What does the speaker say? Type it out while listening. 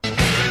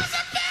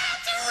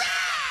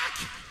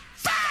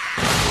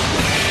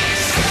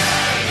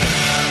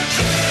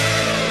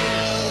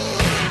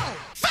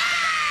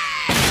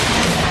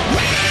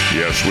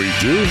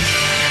do.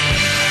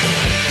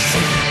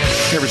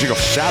 Every single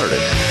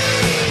Saturday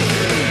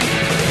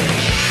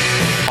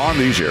on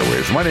these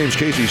airwaves. My name's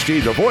Casey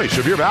Steed, the voice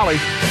of your valley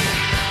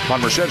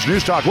on Merced's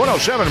News Talk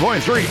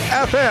 107.3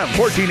 FM,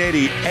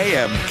 1480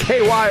 AM,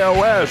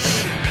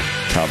 KYOS.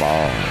 Come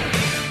on.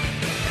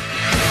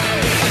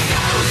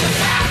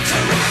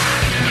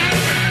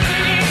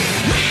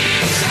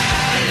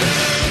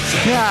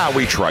 Yeah,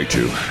 we try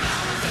to.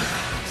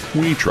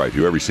 We try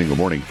to every single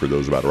morning for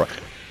those about to rock.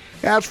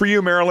 As for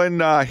you, Marilyn,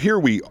 here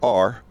we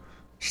are.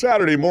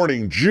 Saturday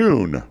morning,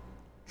 June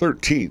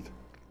 13th.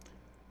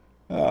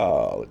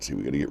 Let's see,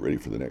 we got to get ready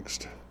for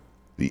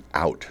the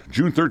out.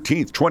 June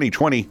 13th,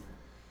 2020.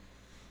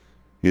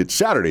 It's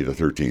Saturday the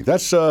 13th.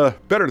 That's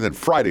better than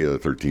Friday the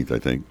 13th, I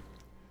think.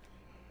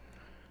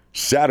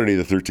 Saturday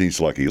the 13th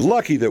 's lucky.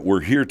 Lucky that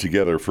we're here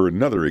together for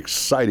another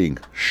exciting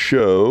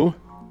show.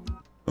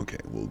 Okay,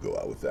 we'll go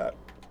out with that.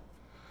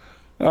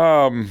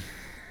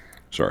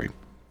 Sorry.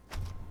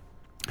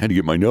 Had to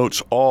get my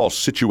notes all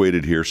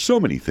situated here. So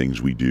many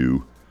things we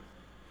do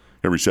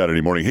every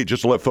Saturday morning. Hey,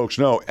 just to let folks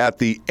know, at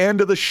the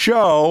end of the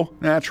show,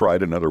 that's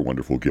right, another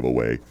wonderful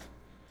giveaway.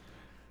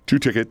 2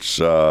 tickets,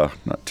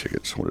 not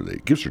tickets, what are they?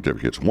 Gift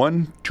certificates.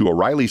 1 to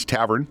O'Reilly's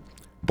Tavern,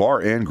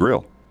 Bar and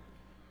Grill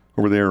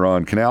over there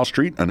on Canal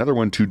Street. Another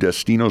one to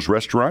Destino's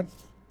Restaurant.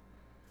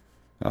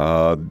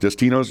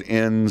 Destino's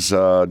ends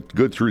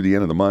good through the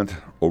end of the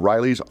month.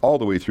 O'Reilly's all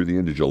the way through the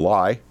end of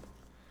July.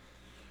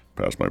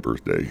 Past my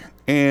birthday.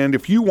 And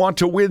if you want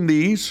to win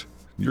these,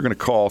 you're going to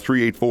call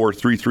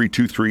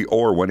 384-3323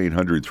 or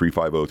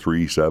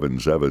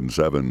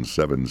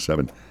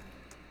 1-800-350-377-7777.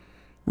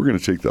 We're going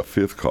to take the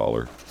 5th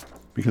caller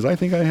because I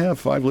think I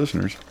have 5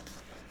 listeners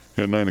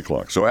at 9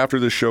 o'clock. So after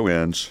this show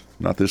ends,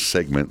 not this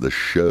segment, the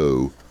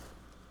show,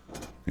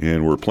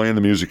 and we're playing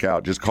the music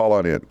out, just call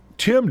on in.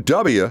 Tim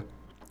W.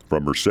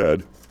 from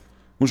Merced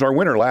was our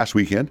winner last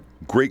weekend.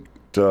 Great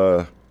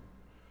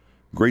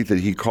that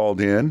he called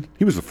in.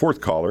 He was the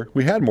 4th caller.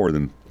 We had more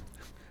than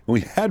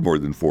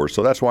 4,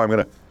 so that's why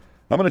I'm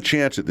gonna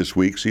chance it this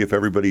week. See if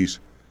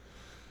everybody's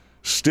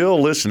still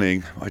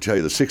listening. I tell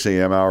you, the 6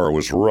 a.m. hour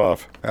was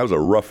rough. That was a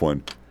rough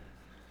one.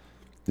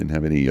 Didn't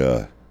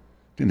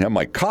have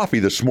my coffee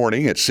this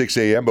morning at 6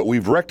 a.m., but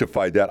we've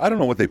rectified that. I don't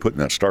know what they put in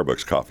that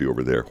Starbucks coffee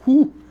over there.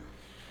 Whew.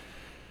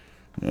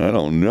 I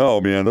don't know,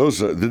 man. Those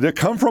did it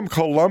come from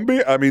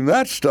Colombia? I mean,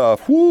 that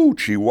stuff, whoo,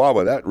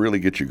 Chihuahua, that really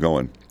gets you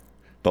going.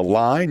 The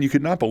line, you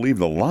could not believe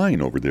the line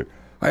over there.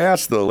 I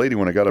asked the lady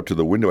when I got up to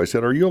the window, I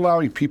said, are you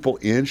allowing people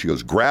in? She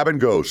goes, grab and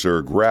go,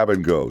 sir, grab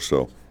and go.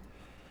 So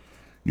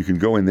you can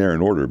go in there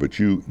and order, but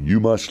you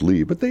must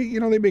leave. But they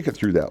make it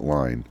through that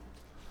line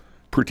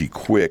pretty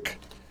quick.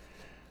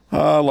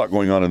 A lot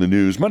going on in the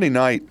news. Monday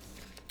night,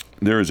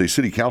 there is a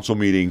city council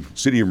meeting,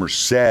 City of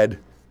Merced,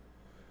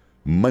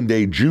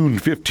 Monday, June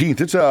 15th.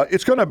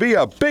 It's going to be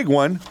a big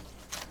one.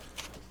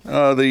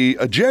 The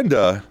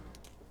agenda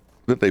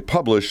that they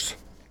published,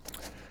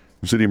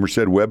 the City of Merced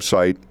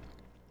website,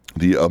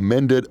 the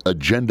amended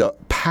agenda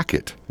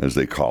packet, as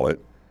they call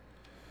it.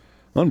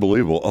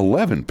 Unbelievable.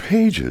 11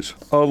 pages.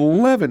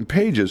 11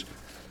 pages.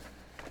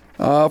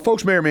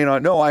 Folks may or may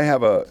not know I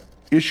have a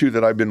issue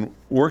that I've been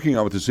working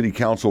on with the City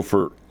Council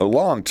for a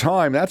long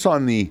time. That's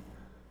on the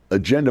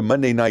agenda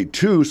Monday night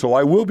too, so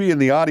I will be in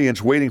the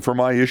audience waiting for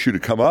my issue to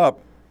come up.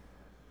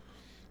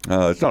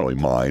 It's not only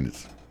mine,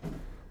 it's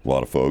a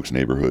lot of folks,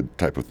 neighborhood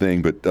type of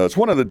thing, but it's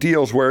one of the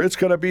deals where it's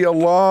going to be a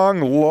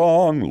long,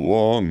 long,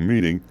 long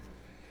meeting.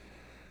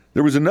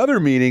 There was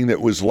another meeting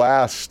that was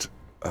last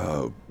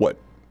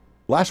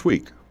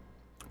week,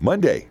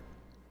 Monday,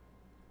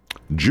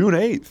 June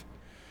 8th.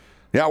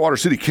 The Atwater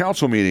City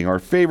Council meeting, our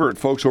favorite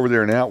folks over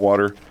there in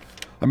Atwater.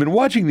 I've been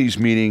watching these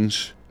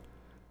meetings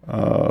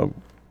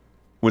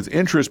with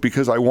interest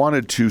because I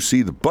wanted to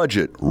see the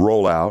budget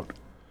roll out.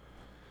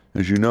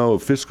 As you know,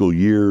 fiscal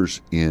years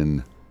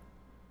in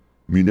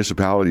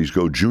municipalities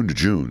go June to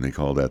June. They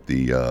call that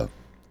the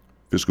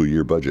fiscal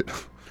year budget.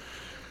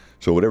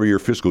 So whatever your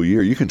fiscal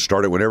year, you can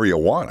start it whenever you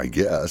want, I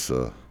guess.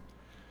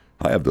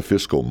 I have the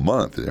fiscal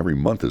month. Every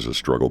month is a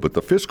struggle. But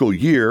the fiscal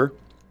year,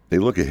 they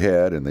look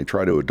ahead and they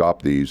try to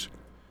adopt these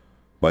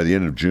by the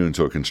end of June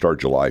so it can start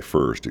July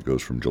 1st. It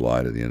goes from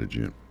July to the end of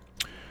June.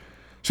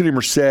 City of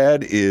Merced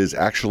is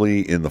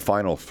actually in the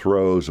final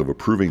throes of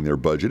approving their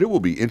budget. It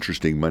will be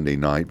interesting Monday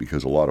night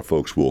because a lot of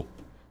folks will,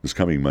 this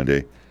coming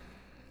Monday,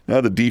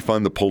 to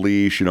defund the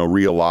police,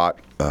 reallot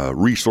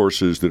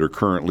resources that are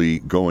currently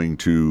going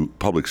to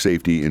public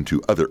safety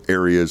into other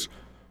areas,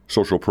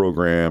 social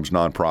programs,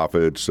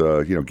 nonprofits,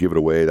 give it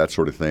away, that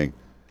sort of thing.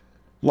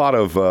 A lot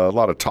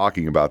of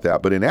talking about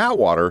that. But in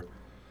Atwater,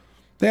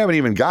 they haven't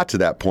even got to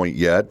that point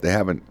yet. They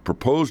haven't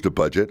proposed a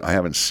budget. I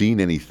haven't seen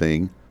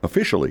anything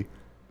officially.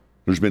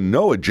 There's been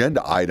no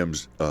agenda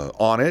items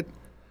on it.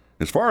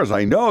 As far as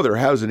I know, there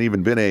hasn't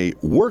even been a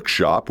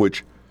workshop,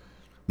 which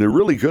they're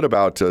really good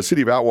about.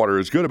 City of Atwater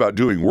is good about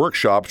doing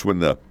workshops when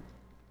the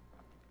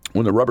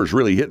rubber's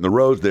really hitting the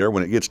road there,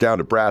 when it gets down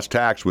to brass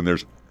tacks, when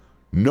there's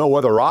no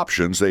other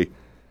options. They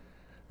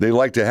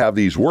like to have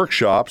these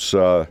workshops.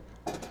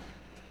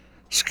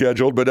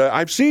 scheduled, but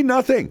I've seen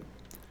nothing.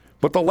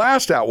 But the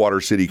last Atwater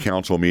City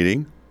Council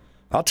meeting,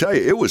 I'll tell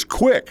you, it was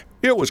quick.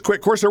 It was quick.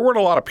 Of course, there weren't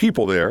a lot of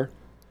people there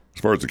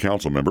as far as the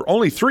council member.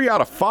 Only 3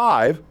 out of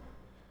 5.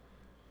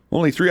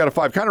 Only 3 out of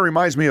 5. Kind of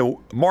reminds me of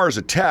Mars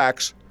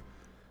Attacks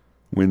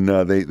when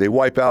they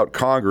wipe out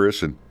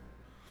Congress and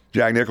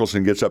Jack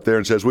Nicholson gets up there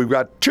and says, we've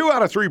got 2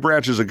 out of 3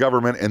 branches of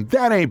government, and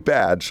that ain't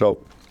bad.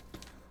 So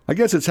I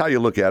guess it's how you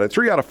look at it.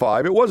 3 out of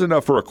 5. It was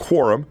enough for a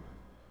quorum.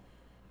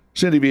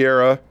 Cindy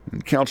Vieira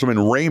and Councilman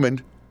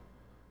Raymond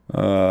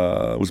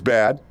was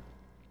bad.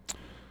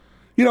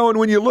 You know, and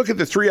when you look at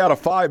the 3 out of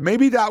 5,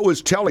 maybe that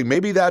was telling.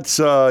 Maybe that's,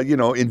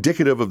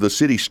 indicative of the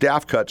city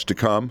staff cuts to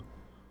come,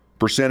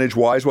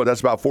 percentage-wise. What,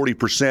 that's about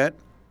 40%?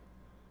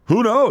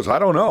 Who knows? I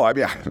don't know. I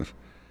mean,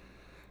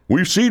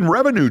 we've seen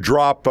revenue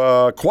drop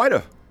quite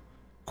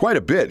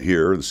a bit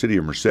here in the city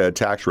of Merced,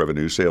 tax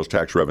revenue, sales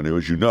tax revenue,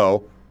 as you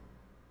know.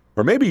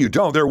 Or maybe you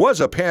don't. There was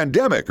a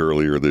pandemic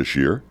earlier this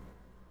year.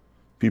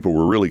 People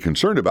were really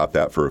concerned about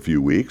that for a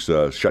few weeks,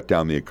 shut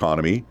down the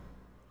economy,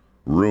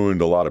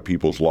 ruined a lot of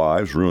people's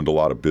lives, ruined a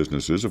lot of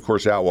businesses. Of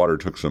course, Atwater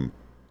took some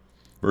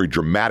very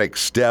dramatic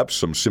steps,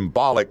 some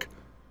symbolic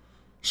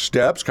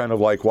steps, kind of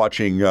like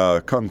watching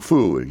Kung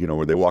Fu,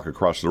 where they walk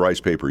across the rice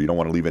paper. You don't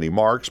want to leave any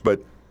marks,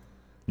 but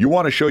you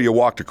want to show you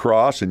walked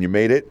across and you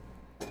made it.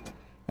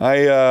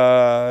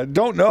 I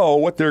don't know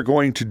what they're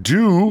going to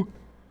do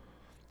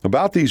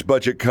about these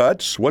budget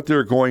cuts, what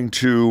they're going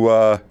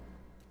to,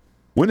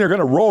 when they're going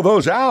to roll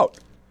those out.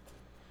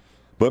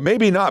 But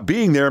maybe not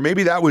being there,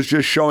 maybe that was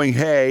just showing,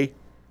 hey,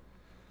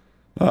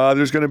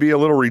 there's going to be a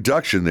little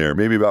reduction there,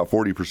 maybe about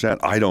 40%.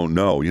 I don't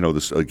know.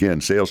 This,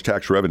 again, sales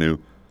tax revenue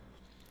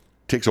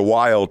takes a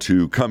while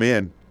to come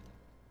in.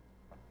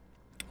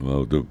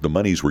 Well, the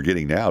monies we're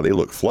getting now, they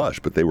look flush,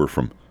 but they were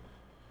from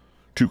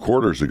 2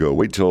 quarters ago.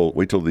 Wait till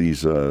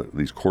these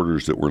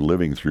quarters that we're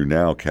living through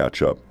now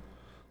catch up.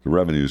 The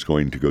revenue is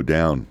going to go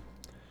down.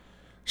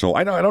 So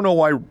I don't know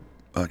why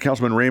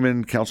Councilman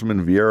Raymond,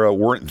 Councilman Vieira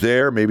weren't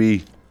there.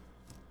 Maybe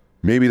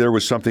there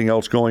was something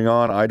else going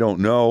on. I don't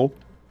know.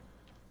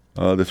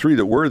 The 3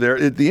 that were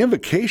there, the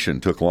invocation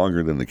took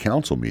longer than the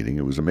council meeting.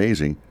 It was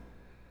amazing.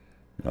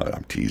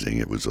 I'm teasing.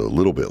 It was a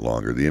little bit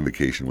longer. The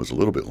invocation was a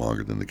little bit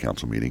longer than the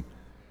council meeting.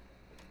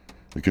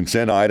 The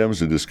consent items,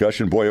 the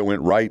discussion, boy, it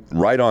went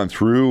right on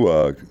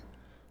through.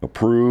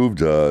 Approved,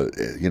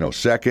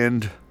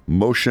 second,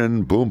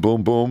 motion, boom,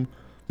 boom, boom.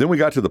 Then we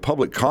got to the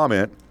public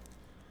comment.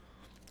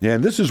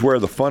 And this is where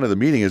the fun of the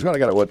meeting is. I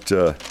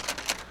got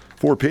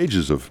 4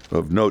 pages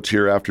of notes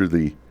here after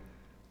the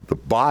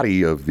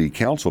body of the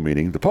council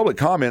meeting. The public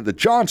comment, the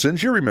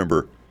Johnsons, you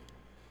remember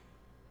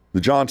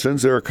the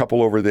Johnsons, there are a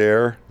couple over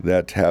there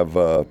that have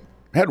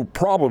had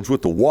problems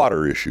with the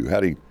water issue,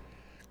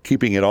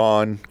 keeping it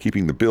on,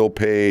 keeping the bill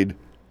paid,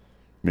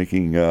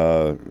 making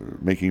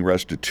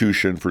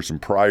restitution for some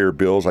prior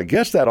bills. I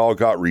guess that all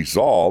got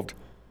resolved.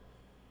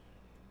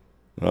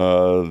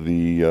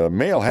 The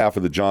male half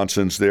of the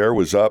Johnsons there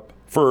was up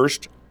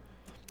first,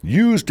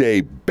 used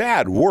a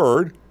bad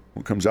word,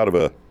 what comes out of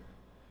a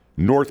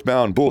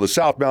northbound bull, the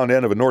southbound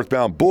end of a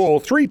northbound bull,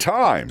 3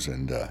 times.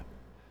 And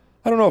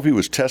I don't know if he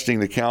was testing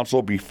the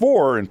council.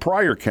 Before, in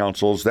prior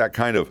councils, that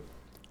kind of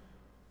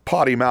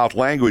potty mouth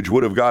language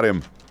would have got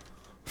him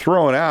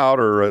thrown out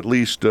or at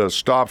least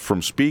stopped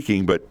from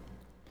speaking. But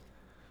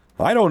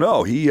I don't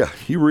know. He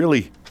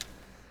really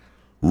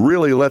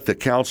let the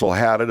council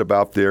had it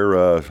about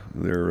their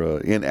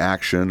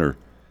inaction or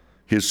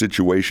his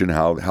situation,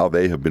 how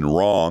they have been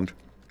wronged.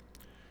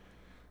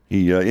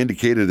 He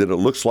indicated that it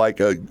looks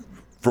like,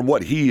 from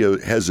what he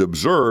has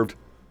observed,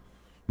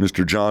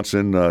 Mr.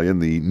 Johnson, in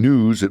the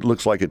news, it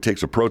looks like it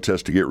takes a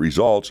protest to get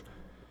results.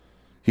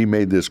 He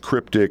made this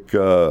cryptic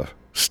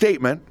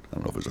statement. I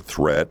don't know if it was a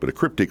threat, but a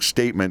cryptic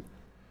statement.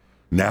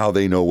 Now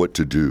they know what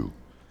to do.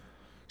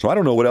 So I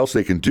don't know what else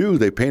they can do.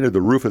 They painted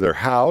the roof of their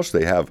house.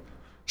 They have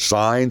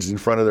signs in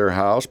front of their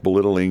house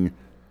belittling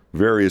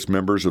various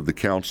members of the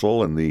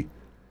council and the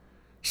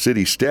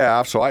city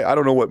staff. So I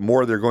don't know what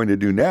more they're going to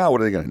do now.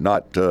 What are they going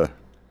to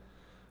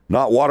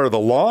not water the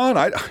lawn?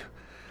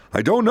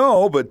 I don't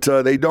know, but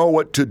they know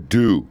what to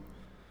do.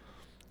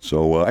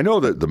 So I know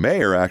that the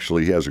mayor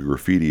actually has a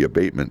graffiti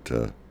abatement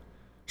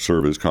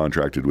service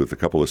contracted with a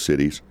couple of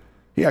cities.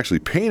 He actually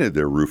painted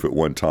their roof at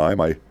one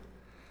time. I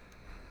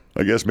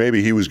guess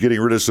maybe he was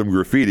getting rid of some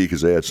graffiti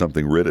because they had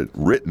something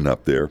written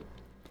up there.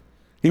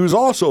 He was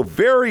also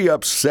very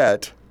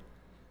upset,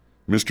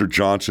 Mr.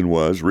 Johnson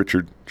was,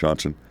 Richard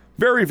Johnson,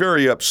 very,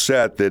 very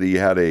upset that he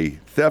had a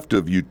theft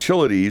of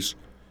utilities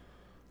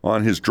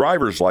on his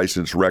driver's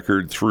license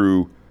record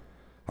through,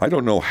 I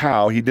don't know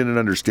how. He didn't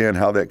understand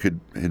how that could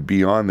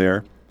be on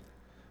there.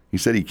 He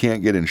said he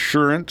can't get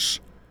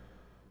insurance.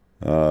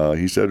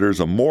 He said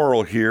there's a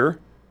moral here.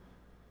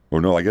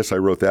 Or no, I guess I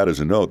wrote that as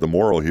a note. The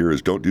moral here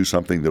is don't do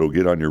something that'll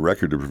get on your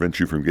record to prevent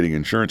you from getting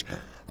insurance.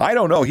 I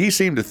don't know. He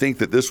seemed to think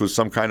that this was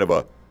some kind of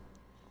a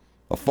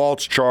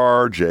false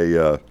charge,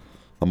 a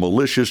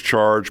malicious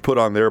charge put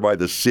on there by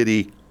the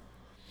city.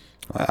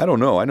 I don't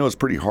know. I know it's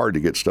pretty hard to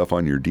get stuff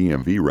on your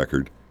DMV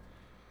record.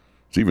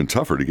 It's even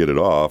tougher to get it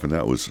off, and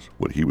that was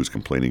what he was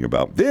complaining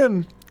about.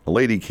 Then a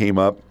lady came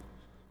up.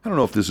 I don't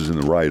know if this is in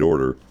the right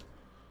order.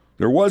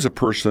 There was a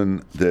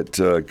person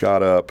that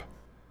got up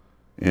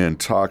and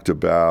talked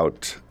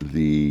about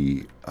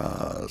the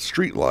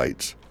street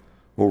lights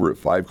over at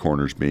Five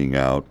Corners being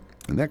out,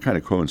 and that kind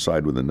of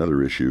coincided with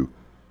another issue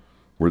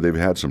where they've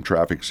had some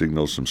traffic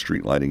signals, some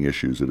street lighting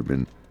issues that have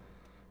been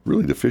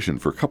really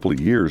deficient for a couple of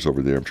years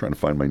over there. I'm trying to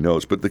find my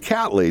notes. But the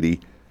cat lady,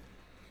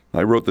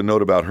 I wrote the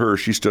note about her.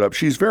 She stood up.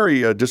 She's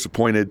very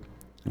disappointed.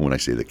 When I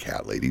say the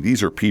cat lady,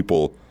 these are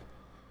people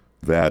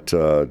that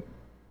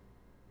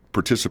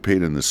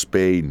participate in the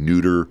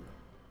spay-neuter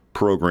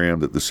program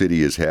that the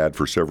city has had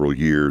for several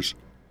years.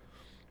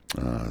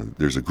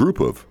 There's a group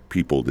of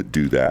people that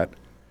do that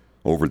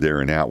over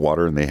there in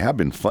Atwater, and they have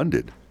been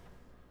funded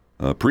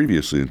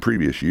previously in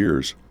previous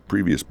years,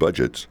 previous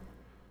budgets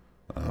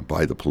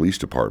by the police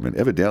department.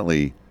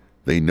 Evidently,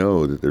 they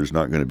know that there's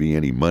not going to be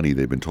any money.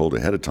 They've been told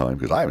ahead of time,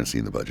 because I haven't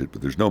seen the budget,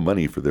 but there's no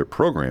money for their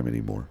program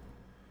anymore.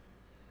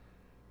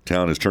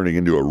 Town is turning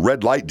into a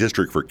red light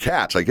district for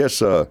cats. I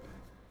guess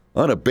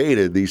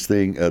unabated,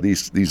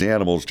 these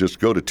animals just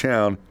go to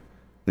town.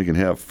 They can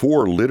have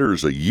 4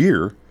 litters a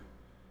year.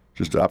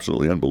 Just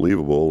absolutely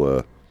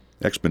unbelievable.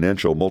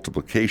 Exponential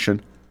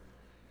multiplication.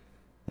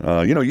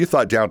 You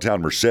thought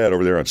downtown Merced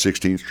over there on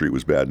 16th Street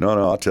was bad. No,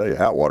 I'll tell you,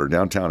 Atwater,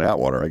 downtown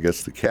Atwater, I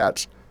guess the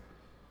cats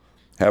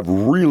have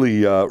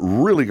really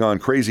gone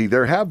crazy.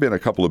 There have been a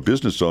couple of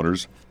business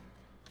owners.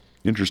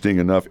 Interesting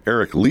enough,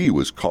 Eric Lee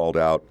was called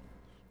out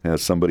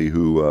as somebody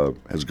who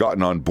has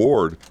gotten on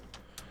board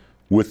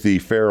with the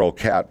feral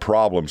cat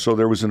problem. So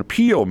there was an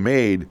appeal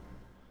made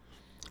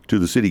to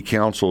the city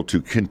council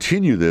to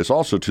continue this,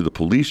 also to the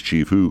police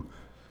chief, who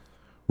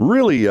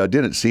really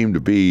didn't seem to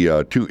be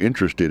too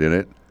interested in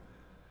it.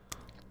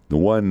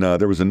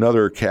 There was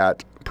another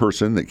cat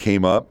person that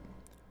came up.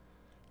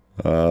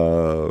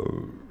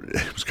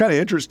 It was kind of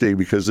interesting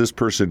because this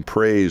person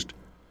praised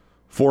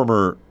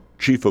former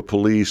chief of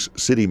police,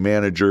 city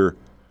manager,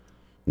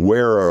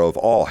 wearer of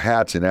all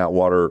hats in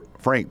Atwater,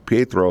 Frank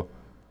Pietro,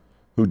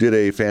 who did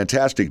a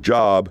fantastic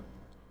job,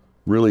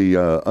 really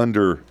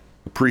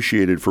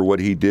underappreciated for what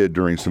he did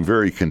during some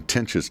very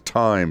contentious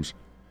times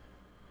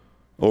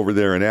over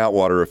there in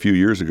Atwater a few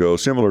years ago,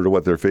 similar to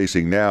what they're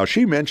facing now.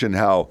 She mentioned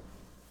how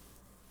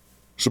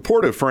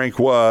supportive Frank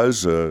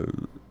was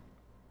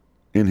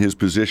in his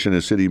position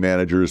as city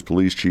manager, as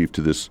police chief,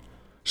 to this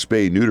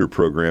spay-neuter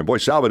program. Boy,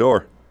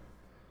 Salvador,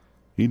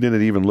 he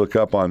didn't even look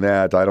up on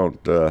that. I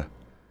don't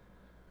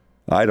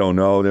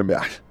know.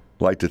 I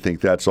like to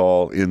think that's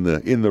all in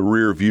the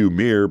rear view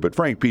mirror, but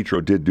Frank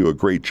Pietro did do a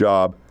great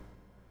job.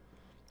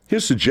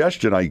 His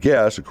suggestion, I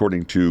guess,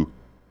 according to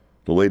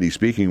the lady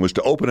speaking, was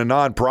to open a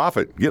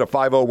nonprofit, get a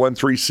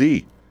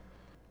 5013C,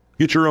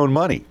 get your own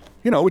money,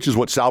 which is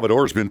what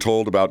Salvador's been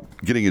told about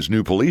getting his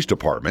new police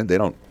department. They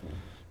don't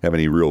have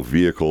any real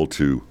vehicle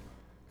to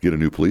get a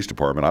new police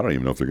department. I don't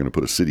even know if they're going to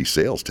put a city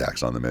sales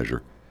tax on the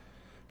measure.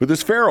 But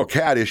this feral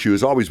cat issue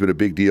has always been a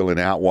big deal in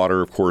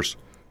Atwater. Of course,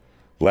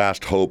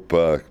 Last Hope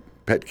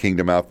Pet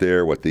Kingdom out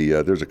there.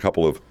 There's a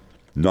couple of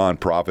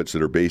nonprofits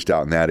that are based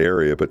out in that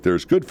area, but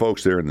there's good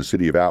folks there in the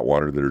city of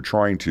Atwater that are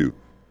trying to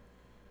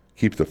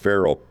keep the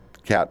feral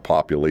cat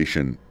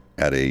population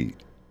at a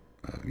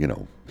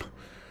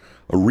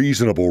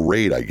reasonable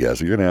rate, I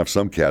guess. You're going to have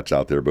some cats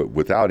out there, but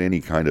without any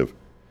kind of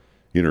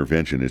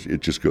intervention, it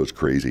just goes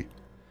crazy.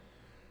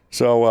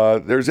 So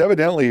there's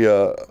evidently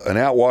an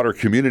Atwater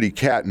Community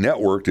Cat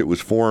Network that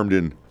was formed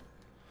in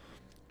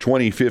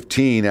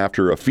 2015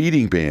 after a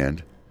feeding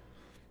ban.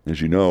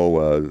 As you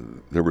know,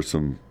 there was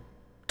some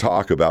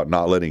talk about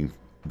not letting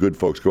good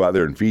folks go out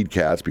there and feed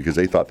cats because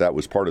they thought that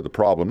was part of the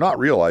problem, not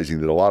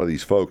realizing that a lot of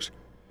these folks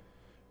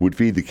would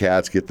feed the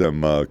cats, get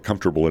them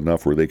comfortable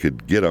enough where they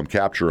could get them,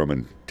 capture them,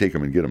 and take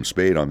them and get them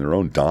spayed on their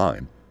own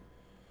dime.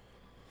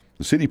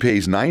 The city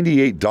pays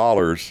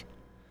 $98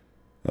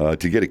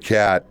 to get a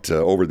cat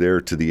over there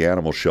to the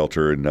animal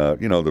shelter. And,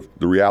 the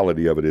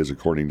reality of it is,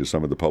 according to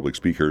some of the public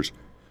speakers,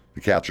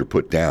 the cats are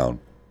put down.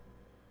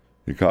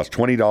 It costs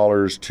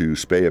 $20 to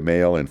spay a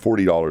male and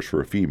 $40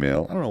 for a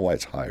female. I don't know why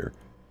it's higher,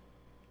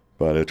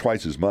 but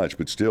twice as much,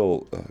 but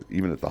still,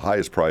 even at the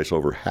highest price,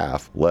 over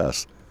half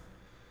less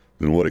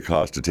than what it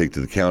costs to take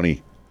to the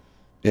county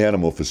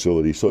animal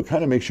facility. So it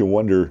kind of makes you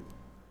wonder,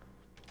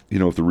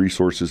 if the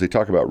resources, they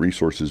talk about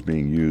resources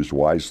being used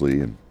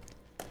wisely and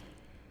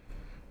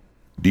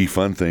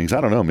defund things.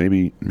 I don't know.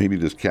 Maybe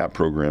this cat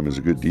program is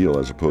a good deal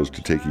as opposed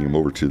to taking them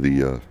over to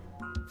the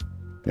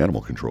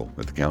animal control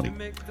at the county.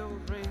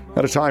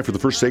 Out of time for the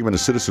first segment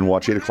of Citizen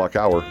Watch, 8 o'clock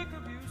hour.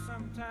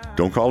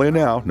 Don't call in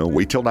now. No,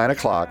 wait till 9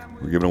 o'clock.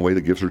 We're giving away the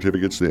gift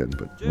certificates then,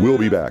 but we'll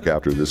be back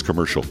after this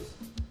commercial.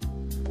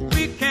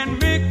 We can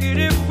make it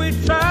if we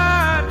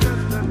try,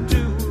 just the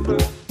two of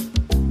us.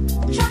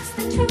 Just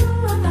the two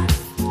of us.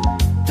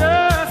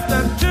 Just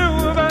the two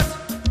of us.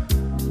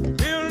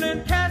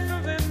 Building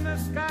castles in the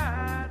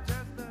sky,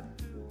 just the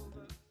two of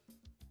us.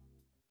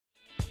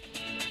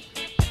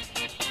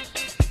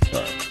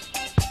 All right.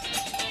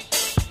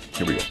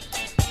 Here we go.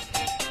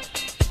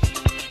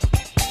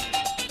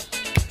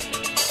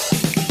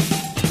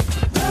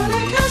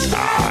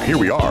 here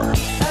we are.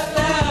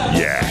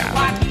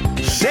 Yeah.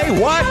 Say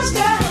what?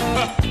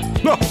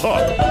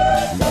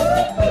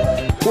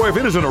 Boy, if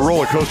it isn't a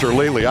roller coaster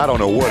lately, I don't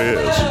know what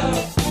is.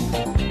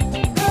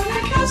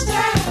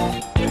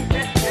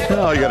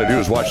 All you got to do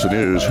is watch the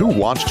news. Who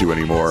wants to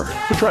anymore?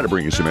 We'll try to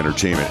bring you some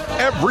entertainment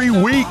every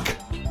week.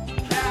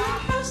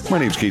 My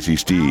name's Casey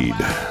Steed.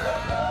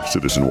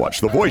 Citizen Watch,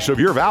 the voice of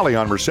your valley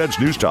on Merced's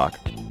News Talk.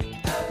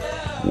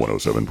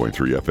 107.3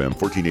 FM,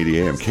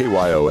 1480 AM,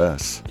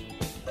 KYOS.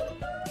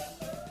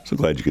 So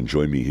glad you can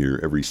join me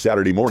here every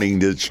Saturday morning.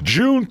 It's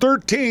June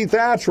 13th.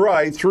 That's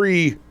right.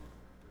 3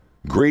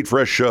 great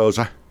fresh shows.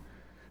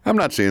 I'm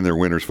not saying they're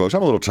winners, folks.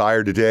 I'm a little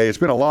tired today. It's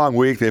been a long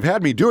week. They've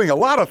had me doing a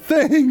lot of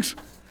things.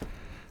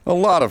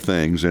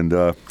 And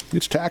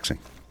it's taxing.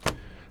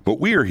 But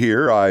we are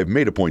here. I've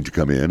made a point to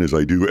come in, as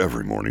I do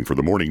every morning, for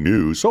the morning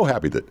news. So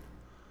happy that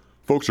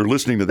folks are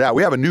listening to that.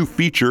 We have a new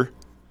feature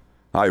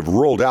I've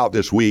rolled out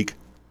this week.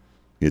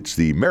 It's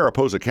the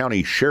Mariposa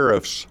County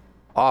Sheriff's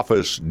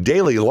Office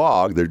Daily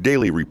Log, their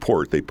daily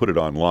report. They put it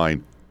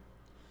online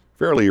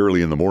fairly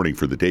early in the morning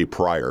for the day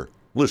prior.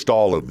 List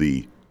all of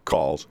the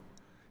calls.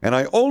 And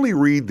I only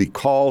read the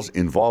calls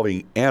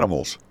involving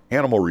animals,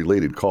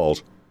 animal-related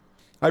calls.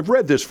 I've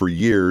read this for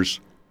years,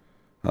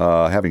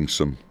 having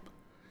some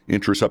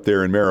interest up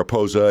there in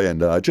Mariposa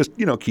and just,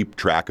 keep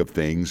track of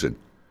things. And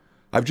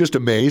I'm just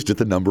amazed at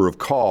the number of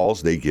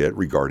calls they get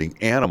regarding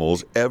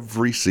animals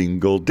every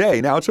single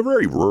day. Now, it's a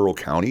very rural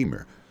county.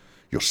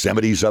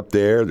 Yosemite's up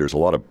there. There's a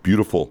lot of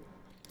beautiful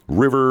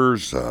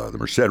rivers, the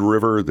Merced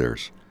River.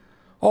 There's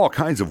all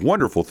kinds of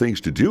wonderful things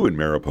to do in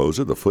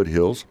Mariposa, the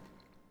foothills,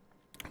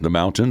 the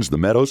mountains, the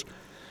meadows.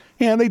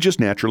 And they just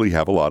naturally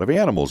have a lot of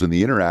animals. And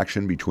the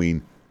interaction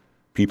between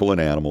people and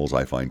animals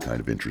I find kind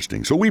of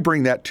interesting. So we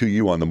bring that to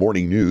you on the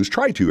morning news.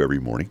 Try to every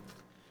morning.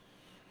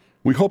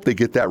 We hope they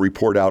get that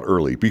report out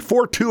early,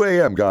 before 2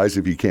 a.m., guys,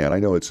 if you can. I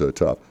know it's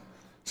tough.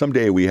 Some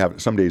days we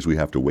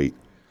have to wait.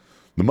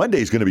 The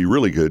Monday is going to be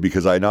really good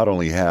because I not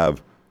only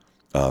have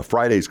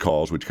Friday's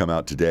calls, which come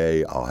out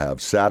today, I'll have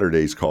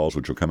Saturday's calls,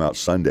 which will come out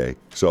Sunday.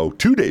 So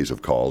 2 days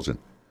of calls, and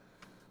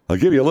I'll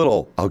give you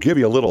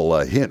a little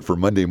hint for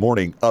Monday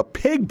morning. A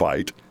pig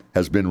bite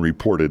has been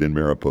reported in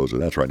Mariposa.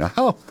 That's right.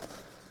 Now,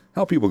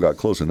 how people got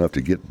close enough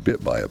to get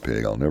bit by a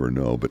pig, I'll never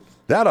know, but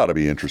that ought to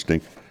be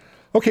interesting.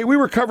 Okay, we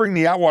were covering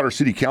the Atwater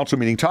City Council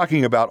meeting,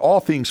 talking about all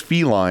things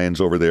felines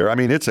over there. I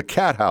mean, it's a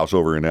cat house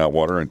over in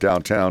Atwater, in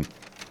downtown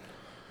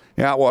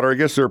Atwater. I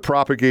guess they're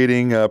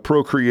procreating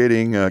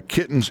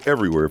kittens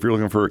everywhere. If you're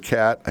looking for a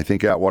cat, I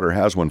think Atwater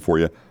has one for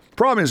you. The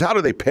problem is, how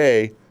do they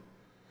pay,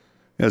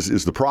 as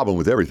is the problem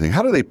with everything.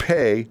 How do they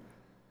pay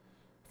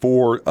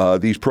for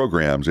these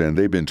programs? And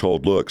they've been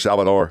told, look,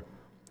 Salvador,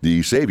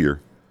 the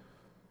savior,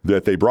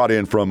 that they brought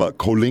in from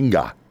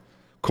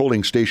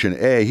Coaling Station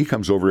A. He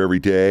comes over every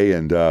day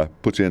and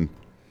puts in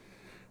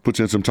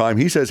some time.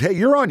 He says, hey,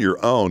 you're on your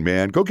own,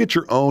 man. Go get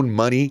your own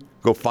money.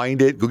 Go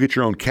find it. Go get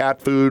your own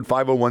cat food,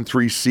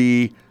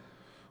 5013C,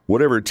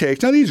 whatever it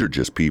takes. Now, these are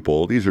just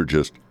people. These are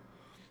just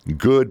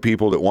good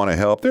people that want to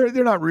help. They're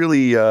not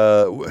really,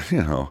 I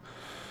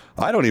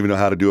don't even know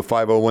how to do a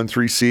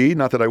 5013C.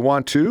 Not that I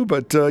want to,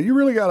 but you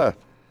really got to.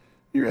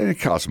 It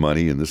costs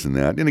money and this and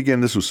that. And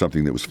again, this was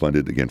something that was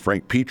funded. Again,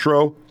 Frank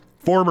Petro,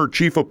 former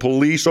chief of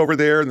police over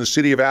there in the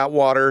city of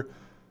Atwater,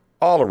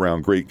 all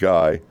around great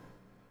guy.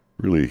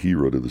 Really a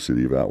hero to the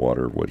city of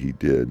Atwater, what he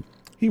did.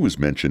 He was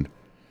mentioned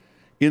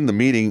in the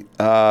meeting.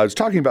 I was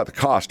talking about the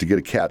cost to get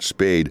a cat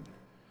spayed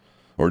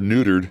or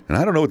neutered. And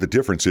I don't know what the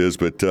difference is,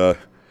 but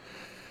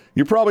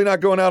you're probably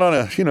not going out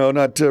on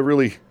not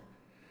really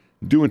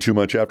doing too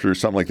much after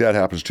something like that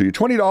happens to you.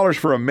 $20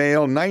 for a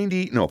male,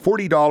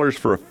 $40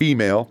 for a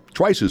female,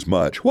 twice as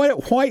much.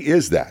 Why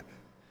is that?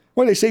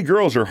 Why they say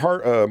girls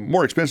are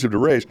more expensive to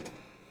raise?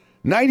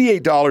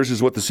 $98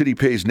 is what the city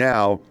pays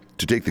now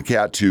to take the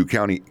cat to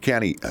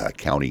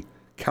county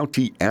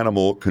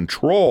animal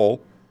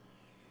control,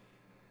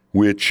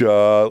 which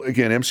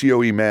again,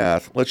 MCOE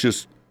math. Let's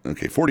just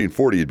 40 and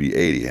 40 would be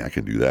 80. I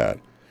can do that,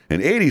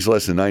 and 80 is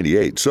less than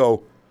 98.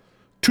 So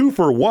 2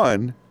 for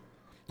 1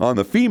 on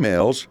the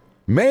females.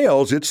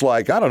 Males, it's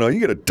like, I don't know, you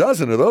get a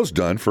dozen of those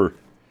done for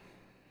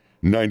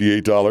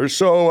 $98.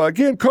 So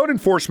again, code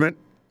enforcement.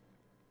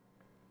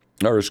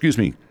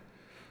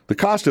 The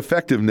cost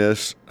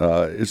effectiveness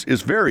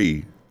is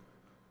very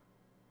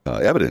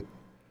evident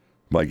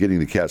by getting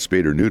the cat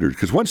spayed or neutered.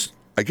 Because once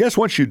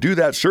you do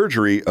that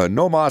surgery,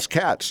 no moss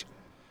cats,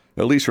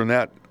 at least from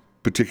that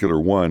particular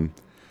one,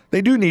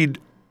 they do need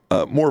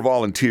more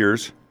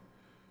volunteers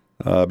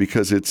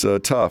because it's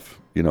tough.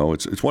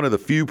 It's one of the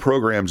few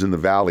programs in the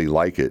valley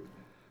like it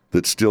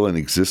that's still in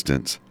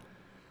existence.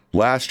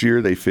 Last year,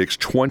 they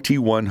fixed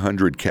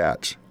 2,100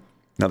 cats.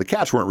 Now, the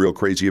cats weren't real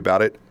crazy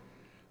about it,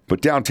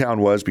 but downtown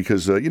was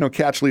because,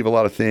 cats leave a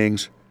lot of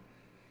things.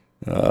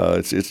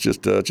 It's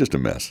just a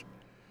mess.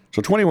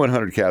 So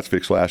 2,100 cats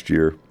fixed last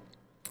year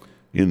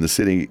in the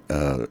city,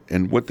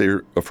 and what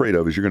they're afraid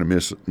of is you're going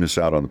to miss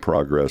out on the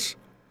progress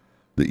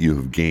that you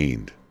have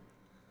gained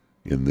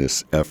in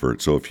this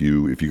effort. So if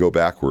you go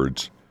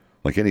backwards,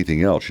 like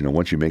anything else,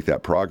 once you make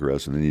that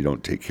progress and then you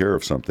don't take care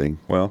of something,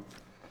 well,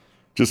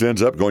 just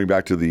ends up going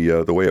back to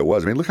the way it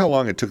was. I mean, look how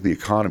long it took the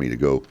economy to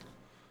go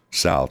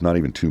south, not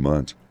even 2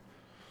 months.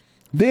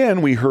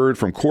 Then we heard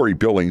from Corey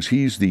Billings.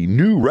 He's the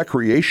new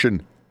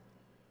recreation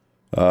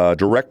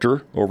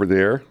director over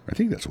there. I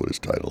think that's what his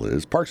title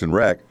is, Parks and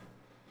Rec.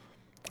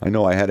 I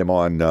know I had him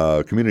on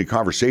Community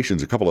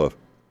Conversations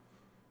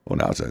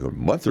now it's like a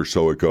month or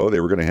so ago. They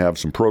were going to have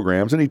some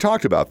programs, and he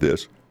talked about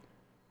this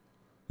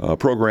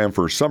program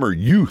for summer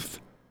youth.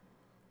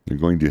 They're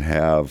going to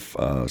have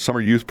a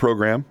summer youth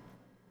program.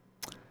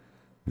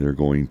 They're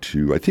going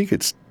to, I think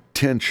it's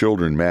 10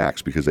 children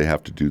max because they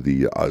have to do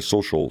the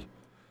social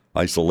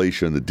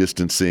isolation, the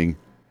distancing.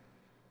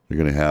 They're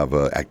going to have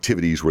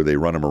activities where they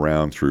run them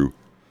around through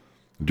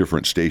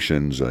different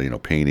stations,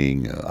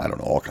 painting, I don't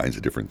know, all kinds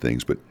of different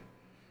things. But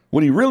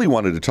what he really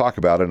wanted to talk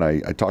about, and I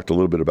talked a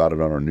little bit about it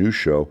on our news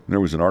show, and there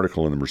was an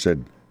article in the Merced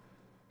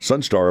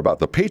Sun-Star about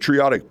the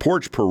Patriotic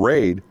Porch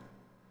Parade.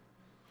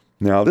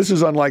 Now, this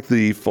is unlike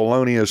the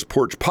felonious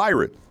Porch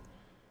Pirate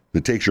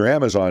that takes your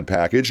Amazon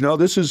package. No,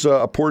 this is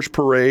a porch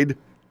parade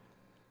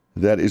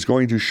that is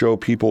going to show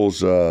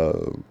people's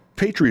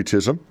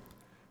patriotism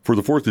for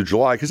the 4th of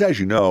July, because as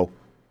you know,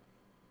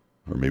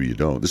 or maybe you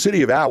don't, the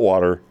city of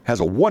Atwater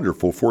has a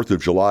wonderful 4th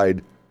of July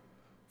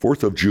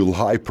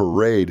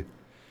parade.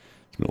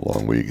 It's been a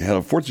long week. Had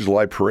a 4th of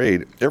July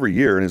parade every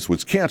year, and it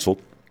was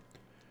canceled.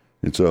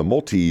 It's a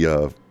multi-day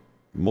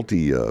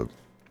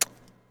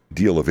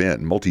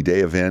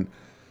event.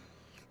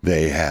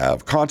 They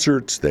have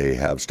concerts. They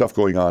have stuff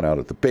going on out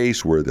at the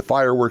base where the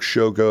fireworks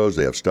show goes.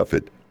 They have stuff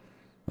at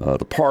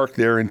the park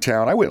there in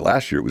town. I went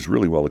last year. It was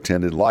really well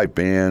attended. Live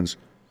bands,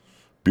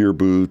 beer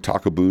booth,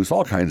 taco booths,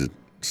 all kinds of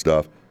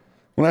stuff.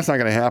 Well, that's not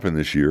going to happen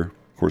this year.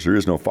 Of course, there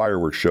is no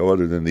fireworks show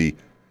other than the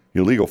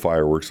illegal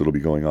fireworks that will be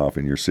going off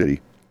in your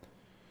city.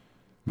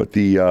 But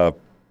the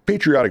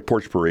Patriotic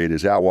Porch Parade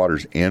is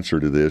Atwater's answer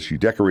to this. You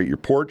decorate your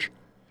porch.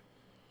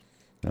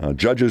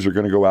 Judges are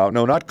going to go out.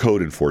 No, not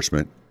code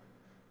enforcement.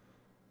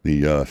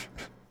 The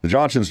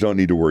Johnsons don't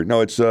need to worry.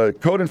 No, it's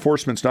code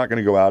enforcement's not going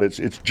to go out.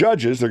 It's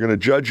judges. They're going to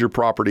judge your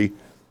property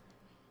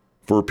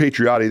for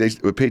patriotic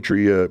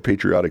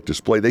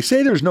display. They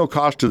say there's no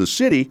cost to the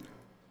city,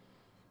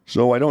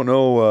 so I don't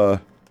know.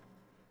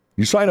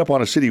 You sign up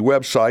on a city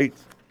website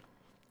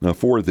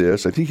for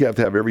this. I think you have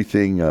to have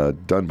everything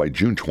done by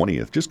June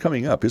 20th. Just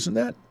coming up, isn't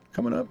that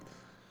coming up?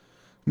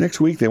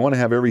 Next week, they want to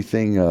have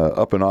everything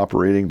up and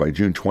operating by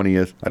June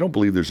 20th. I don't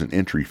believe there's an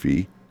entry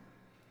fee.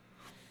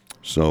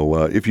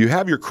 So if you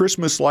have your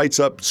Christmas lights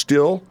up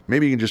still,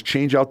 maybe you can just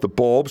change out the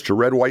bulbs to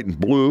red, white, and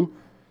blue.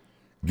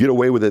 Get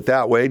away with it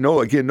that way.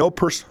 No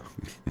person.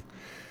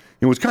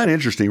 It was kind of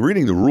interesting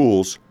reading the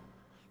rules,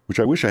 which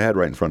I wish I had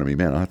right in front of me.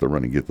 Man, I'll have to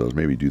run and get those.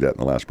 Maybe do that in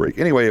the last break.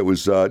 Anyway, it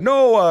was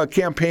no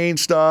campaign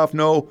stuff,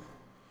 no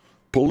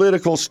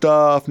political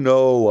stuff,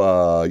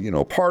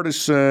 no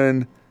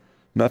partisan,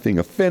 nothing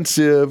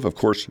offensive. Of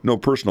course, no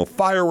personal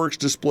fireworks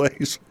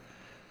displays,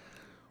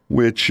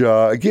 which,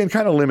 again,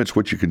 kind of limits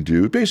what you can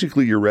do.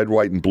 Basically, your red,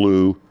 white, and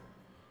blue,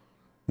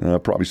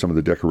 probably some of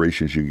the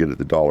decorations you can get at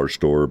the dollar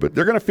store. But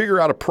they're going to figure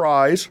out a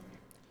prize.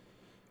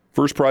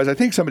 First prize, I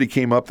think somebody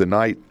came up the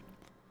night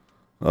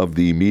of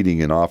the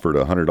meeting and offered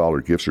a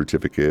 $100 gift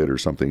certificate or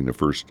something the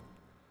first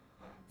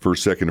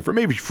second. For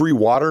maybe free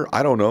water.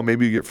 I don't know.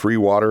 Maybe you get free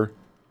water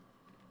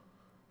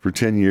for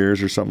 10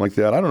 years or something like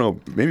that. I don't know.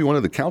 Maybe one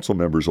of the council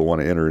members will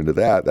want to enter into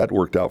that. That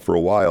worked out for a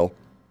while.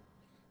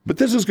 But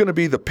this is going to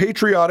be the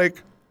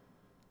Patriotic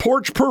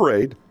Porch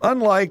Parade,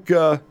 unlike,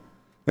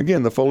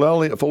 again, the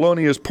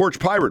felonious Porch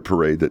Pirate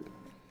Parade that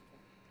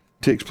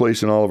takes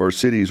place in all of our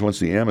cities once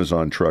the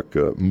Amazon truck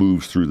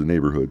moves through the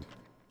neighborhood.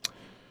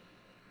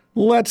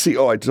 Let's see.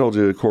 Oh, I told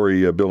you,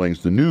 Corey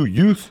Billings, the new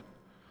youth.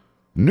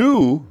 I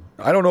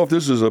don't know if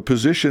this is a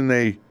position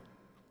they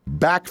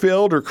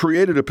backfilled or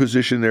created a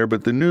position there,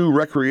 but the new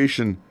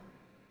recreation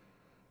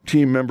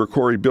team member,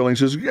 Corey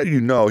Billings, is,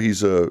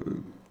 he's a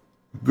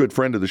good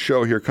friend of the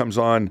show here, comes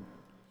on,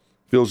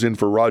 fills in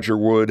for Roger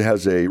Wood,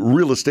 has a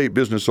real estate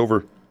business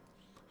over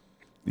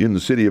in the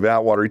city of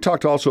Atwater. He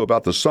talked also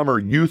about the summer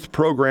youth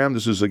program.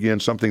 This is,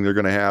 again, something they're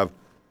going to have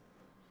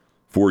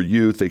for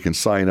youth. They can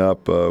sign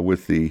up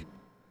with the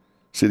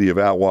city of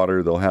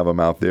Atwater. They'll have them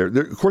out there.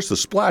 Of course, the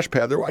splash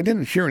pad, I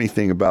didn't hear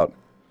anything about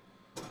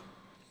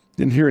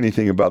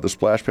the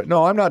splash pad.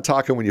 No, I'm not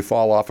talking when you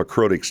fall off a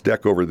Crodix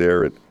deck over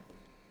there at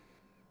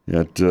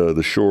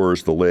the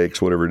shores, the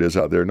lakes, whatever it is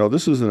out there. No,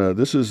 this is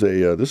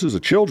a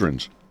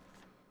children's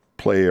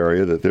play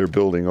area that they're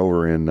building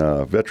over in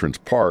Veterans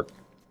Park.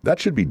 That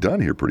should be done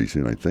here pretty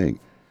soon, I think.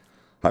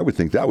 I would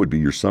think that would be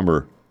your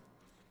summer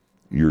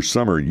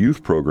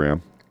youth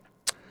program.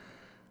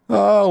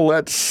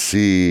 Let's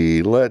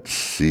see.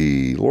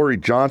 Lori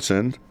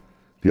Johnson,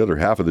 the other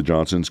half of the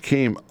Johnsons,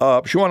 came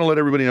up. She wanted to let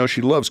everybody know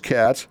she loves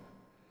cats.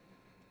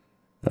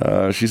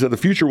 She said the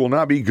future will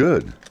not be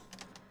good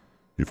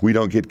if we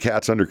don't get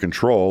cats under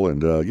control.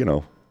 And,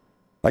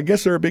 I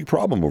guess they're a big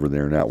problem over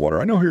there in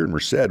Atwater. I know here in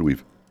Merced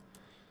we've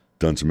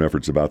done some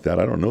efforts about that.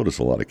 I don't notice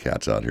a lot of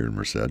cats out here in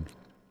Merced.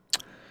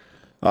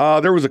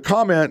 There was a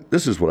comment.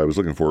 This is what I was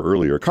looking for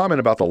earlier. A comment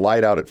about the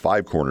light out at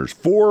Five Corners.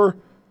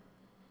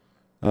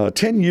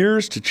 10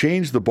 years to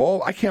change the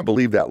bulb? I can't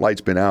believe that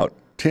light's been out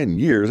 10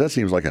 years. That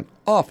seems like an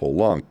awful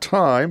long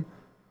time.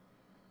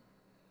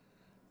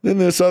 Then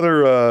this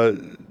other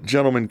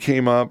gentleman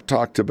came up,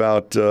 talked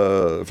about,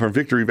 from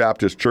Victory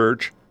Baptist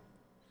Church,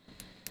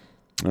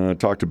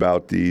 talked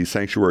about the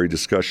sanctuary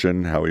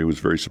discussion, how he was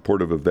very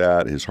supportive of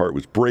that. His heart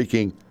was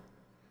breaking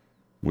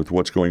with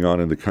what's going on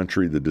in the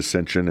country, the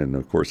dissension, and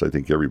of course I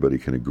think everybody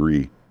can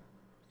agree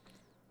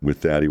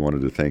with that. He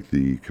wanted to thank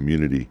the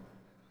community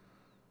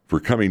for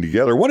coming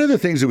together. One of the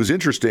things that was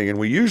interesting, and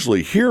we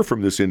usually hear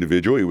from this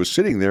individual, he was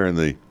sitting there in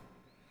the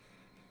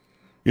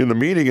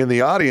meeting in the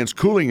audience,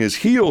 cooling his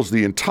heels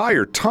the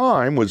entire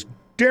time, was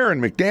Darren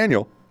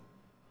McDaniel,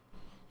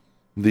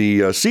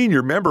 the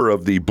senior member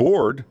of the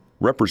board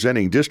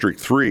representing District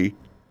 3.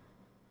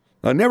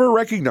 Never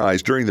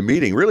recognized during the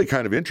meeting. Really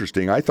kind of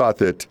interesting. I thought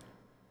that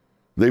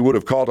they would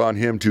have called on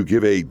him to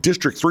give a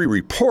District 3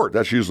 report.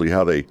 That's usually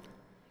how they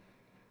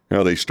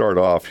start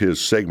off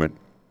his segment.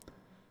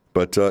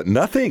 But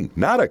nothing,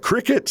 nada,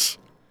 crickets.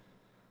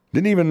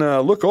 Didn't even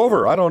look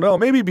over. I don't know.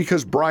 Maybe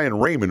because Brian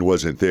Raymond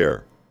wasn't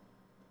there.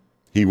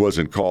 He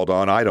wasn't called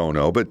on. I don't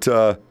know. But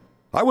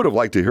I would have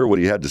liked to hear what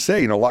he had to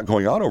say. You know, a lot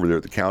going on over there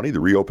at the county. The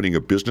reopening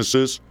of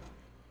businesses.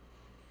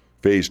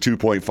 Phase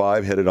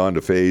 2.5 headed on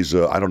to phase,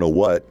 I don't know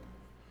what.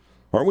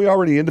 Aren't we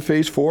already into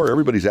phase 4?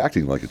 Everybody's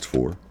acting like it's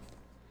 4.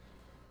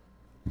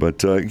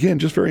 But again,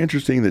 just very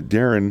interesting that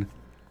Darren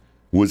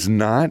was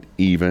not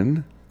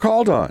even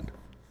called on.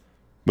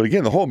 But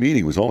again, the whole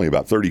meeting was only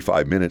about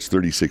 35 minutes,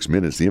 36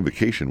 minutes. The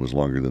invocation was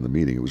longer than the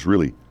meeting. It was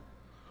really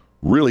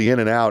in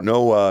and out.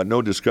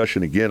 No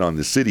discussion again on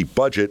the city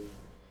budget,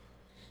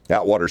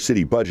 Atwater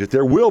city budget.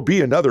 There will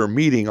be another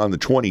meeting on the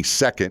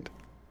 22nd.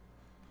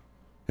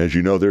 As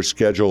you know, their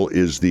schedule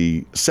is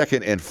the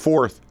 2nd and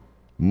 4th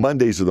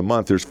Mondays of the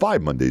month. There's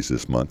 5 Mondays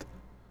this month.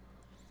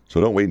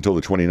 So don't wait until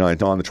the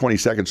 29th on the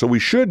 22nd. So we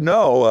should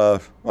know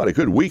about a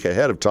good week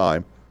ahead of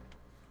time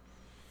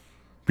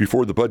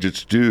before the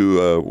budget's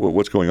due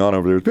what's going on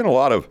over there. There's been a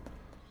lot of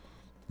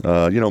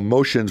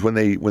motions when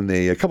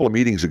they a couple of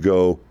meetings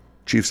ago,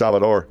 Chief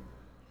Salvador,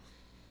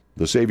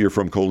 the savior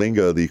from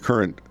Coalinga, the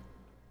current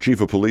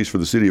chief of police for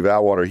the city of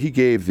Atwater, he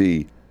gave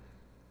the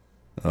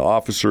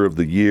Officer of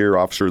the Year,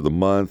 Officer of the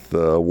Month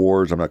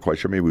awards. I'm not quite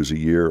sure. Maybe it was a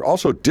year.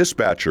 Also,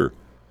 Dispatcher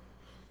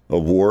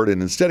Award.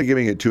 And instead of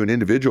giving it to an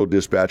individual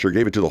dispatcher,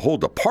 gave it to the whole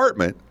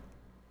department,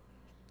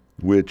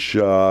 which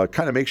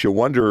kind of makes you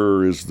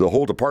wonder, is the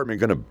whole department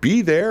going to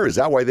be there? Is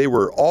that why they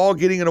were all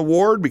getting an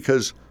award?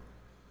 Because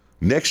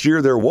next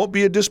year there won't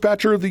be a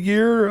Dispatcher of the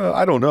Year?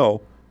 I don't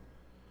know.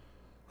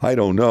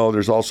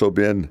 There's also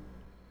been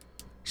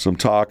some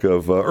talk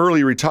of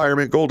early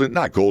retirement,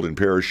 not golden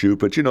parachute,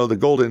 but, the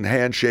golden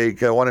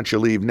handshake. Why don't you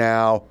leave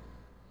now?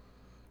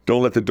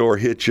 Don't let the door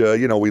hit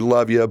you. We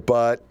love you,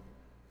 but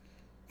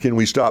can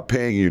we stop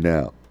paying you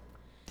now?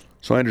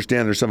 So I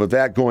understand there's some of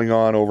that going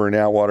on over in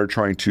Atwater,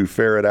 trying to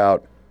ferret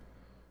out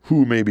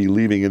who may be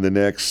leaving in the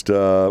next,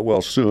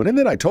 soon. And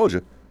then I told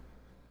you,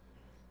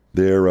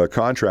 their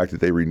contract that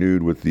they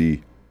renewed with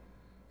the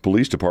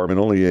police department,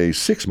 only a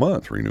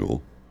 6-month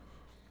renewal,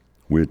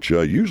 which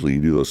usually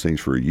you do those things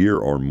for a year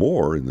or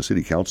more. In the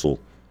city council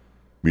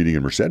meeting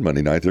in Merced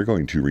Monday night, they're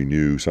going to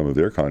renew some of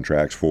their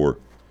contracts for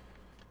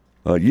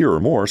a year or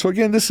more. So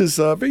again, this is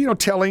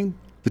telling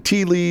the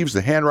tea leaves,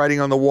 the handwriting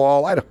on the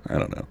wall. I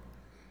don't know.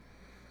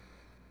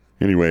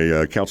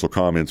 Anyway, council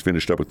comments,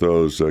 finished up with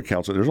those.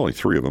 There's only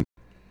 3 of them.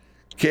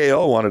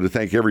 KL wanted to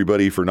thank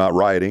everybody for not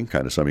rioting,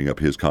 kind of summing up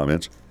his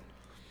comments.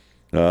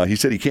 He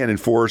said we can't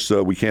enforce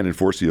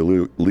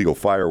the illegal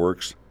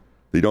fireworks.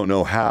 They don't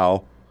know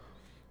how.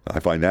 I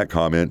find that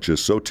comment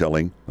just so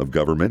telling of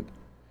government.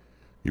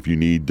 If you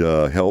need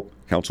help,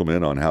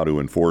 councilmen, on how to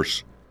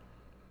enforce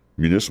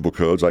municipal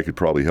codes, I could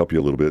probably help you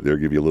a little bit there,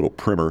 give you a little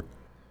primer.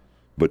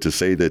 But to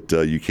say that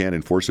you can't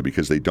enforce it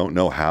because they don't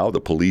know how, the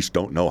police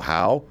don't know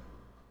how,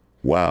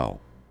 wow.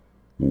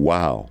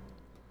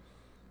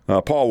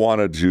 Paul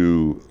wanted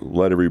to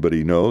let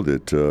everybody know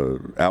that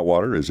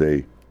Atwater is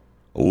a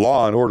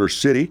law and order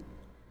city.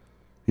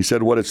 He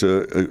said, what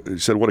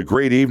a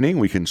great evening.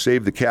 We can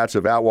save the cats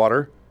of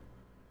Atwater.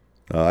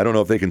 I don't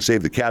know if they can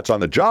save the cats on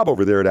the job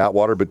over there at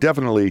Atwater, but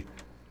definitely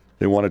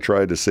they want to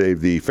try to save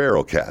the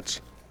feral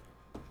cats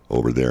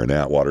over there in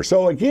Atwater.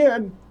 So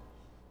again,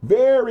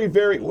 very,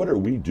 very, what are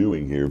we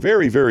doing here?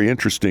 Very, very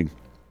interesting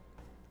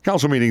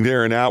council meeting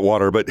there in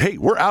Atwater. But hey,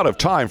 we're out of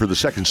time for the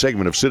second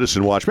segment of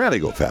Citizen Watch. Man, they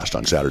go fast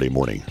on Saturday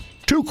morning.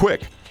 Too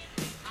quick.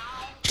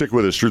 Stick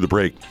with us through the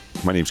break.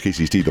 My name's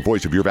Casey Steed, the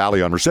voice of your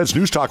valley on Merced's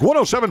News Talk,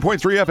 107.3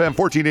 FM,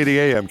 1480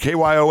 AM,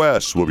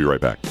 KYOS. We'll be right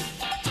back.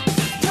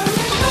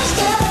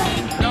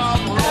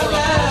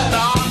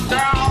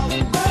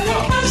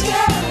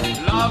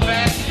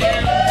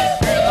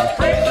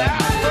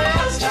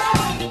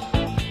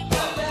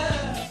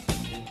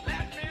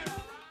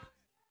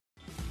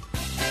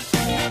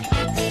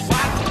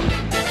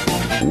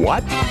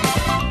 What?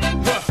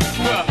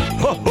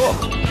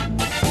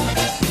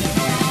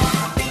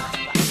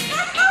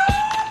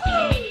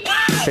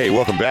 Hey,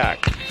 welcome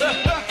back.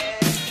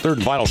 Third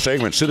and final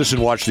segment, Citizen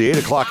Watch, the 8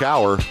 o'clock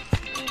hour.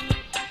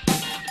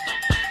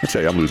 I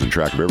tell you, I'm losing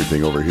track of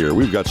everything over here.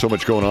 We've got so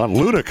much going on.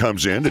 Luna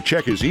comes in to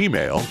check his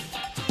email.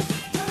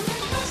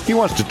 He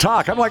wants to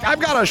talk. I'm like, I've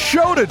got a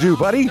show to do,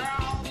 buddy.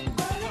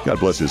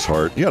 God bless his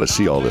heart. You got to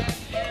see all the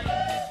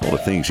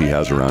things he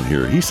has around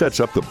here. He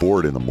sets up the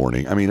board in the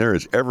morning. I mean, there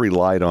is every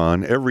light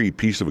on, every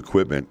piece of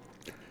equipment.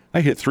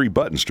 I hit 3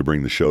 buttons to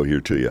bring the show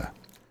here to you.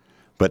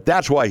 But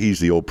that's why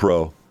he's the old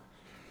pro.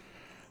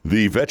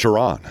 The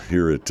veteran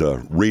here at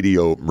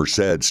Radio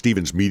Merced,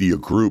 Stevens Media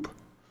Group.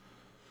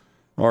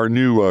 Our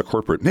new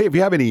corporate. Hey, if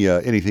you have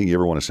anything you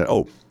ever want to say.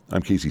 Oh,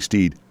 I'm Casey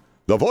Steed,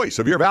 the voice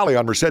of your valley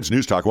on Merced's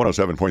News Talk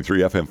 107.3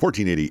 FM,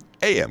 1480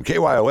 AM,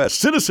 KYOS.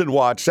 Citizen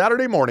Watch,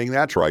 Saturday morning.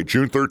 That's right,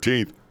 June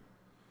 13th.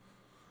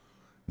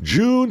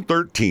 June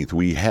 13th.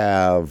 We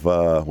have,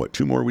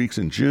 2 more weeks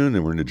in June,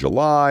 then we're into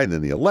July, and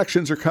then the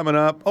elections are coming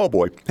up. Oh,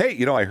 boy.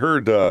 Hey, I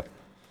heard the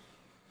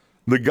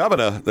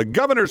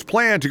governor's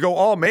plan to go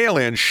all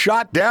mail-in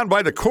shot down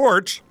by the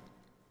courts.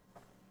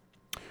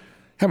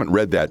 Haven't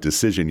read that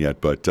decision yet,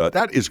 but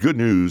that is good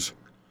news.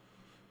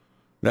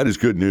 That is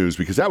good news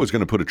because that was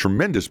going to put a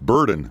tremendous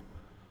burden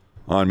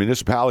on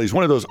municipalities.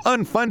 One of those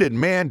unfunded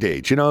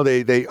mandates.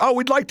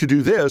 We'd like to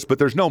do this, but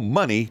there's no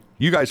money.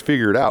 You guys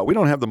figure it out. We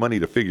don't have the money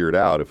to figure it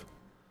out.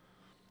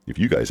 If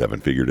you guys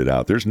haven't figured it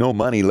out, there's no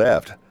money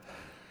left.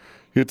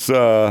 It's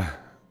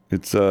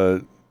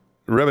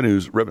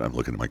revenues. I'm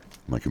looking at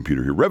my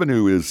computer here.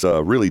 Revenue is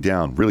really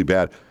down, really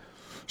bad.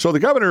 So the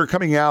governor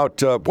coming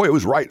out, it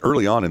was right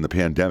early on in the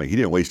pandemic. He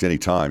didn't waste any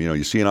time.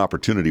 You see an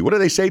opportunity. What do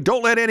they say?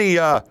 Don't let any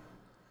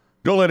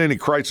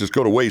crisis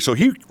go to waste. So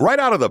he right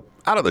out of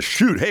the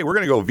chute. Hey, we're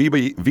going to go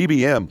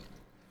VBM,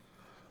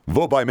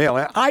 vote by mail.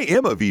 I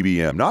am a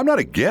VBM. Now I'm not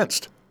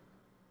against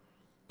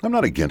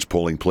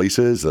polling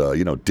places.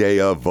 Day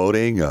of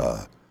voting.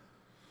 I'm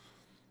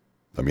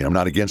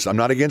not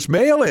against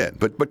mail-in.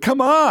 But come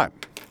on,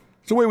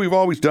 it's the way we've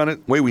always done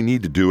it. The way we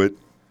need to do it.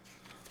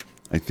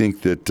 I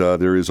think that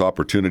there is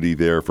opportunity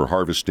there for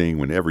harvesting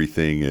when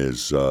everything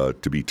is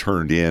to be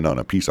turned in on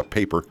a piece of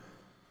paper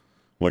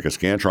like a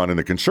Scantron. And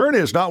the concern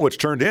is not what's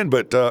turned in,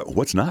 but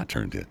what's not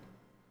turned in.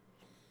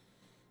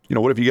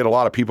 What if you get a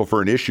lot of people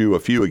for an issue, a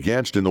few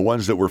against, and the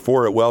ones that were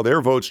for it, well,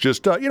 their votes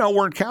just,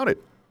 weren't counted.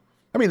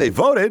 I mean, they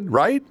voted,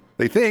 right?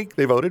 They think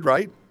they voted,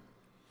 right?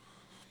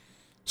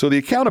 So the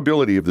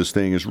accountability of this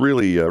thing is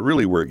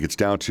really where it gets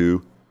down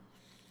to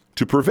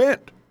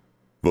prevent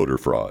voter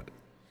fraud.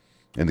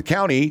 And the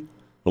county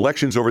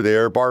elections over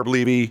there, Barb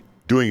Levy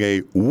doing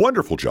a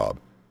wonderful job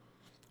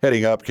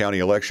heading up county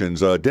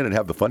elections, didn't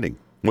have the funding,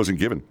 wasn't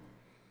given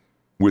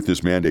with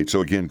this mandate. So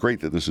again, great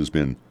that this has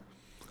been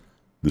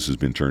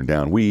turned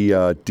down. We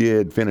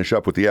did finish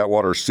up with the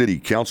Atwater City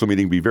Council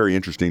meeting. Be very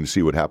interesting to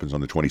see what happens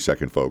on the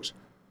 22nd, folks.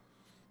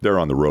 They're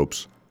on the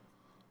ropes.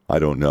 I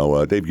don't know.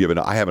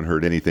 I haven't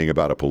heard anything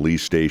about a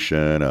police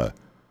station, a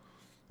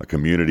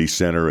community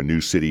center, a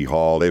new city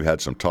hall. They've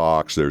had some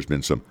talks. There's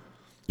been some,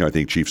 I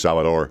think Chief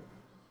Salvador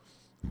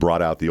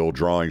brought out the old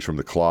drawings from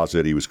the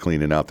closet. He was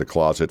cleaning out the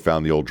closet,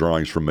 found the old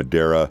drawings from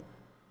Madera.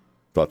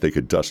 Thought they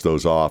could dust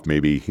those off,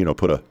 maybe,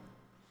 put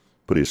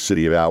his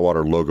City of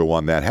Atwater logo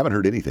on that. Haven't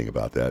heard anything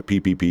about that.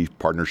 PPP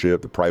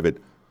partnership, the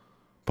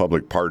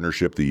private-public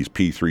partnership, these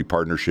P3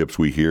 partnerships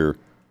we hear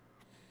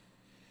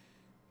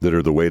that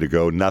are the way to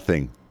go.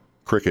 Nothing.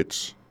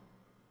 Crickets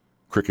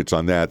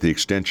on that. The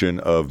extension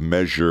of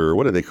Measure,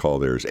 what do they call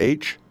theirs?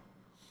 H?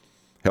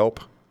 Help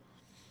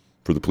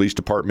for the police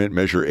department,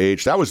 Measure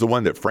H. That was the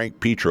one that Frank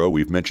Petro,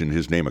 we've mentioned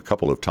his name a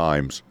couple of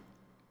times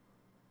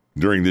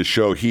during this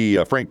show.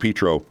 Frank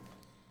Petro,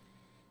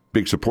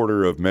 big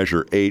supporter of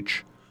Measure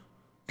H,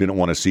 didn't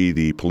want to see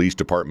the police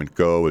department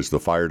go as the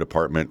fire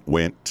department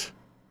went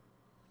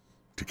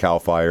to CAL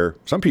FIRE.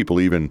 Some people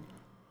even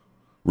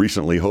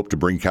recently hoped to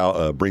bring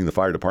the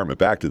fire department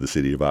back to the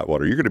city of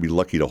Atwater. You're going to be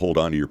lucky to hold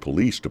on to your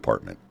police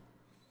department.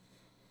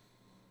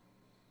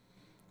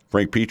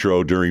 Frank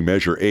Petro during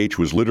Measure H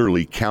was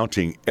literally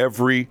counting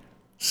every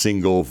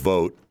single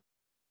vote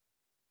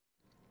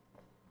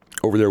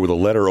over there with a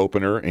letter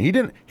opener, and he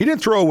didn't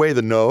throw away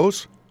the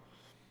no's,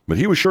 but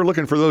he was sure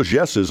looking for those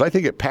yeses. I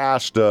think it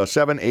passed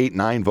 7, 8,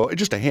 9 votes,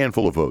 just a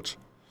handful of votes,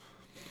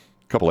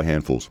 a couple of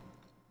handfuls.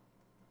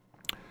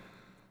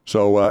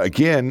 So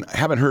again,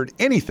 haven't heard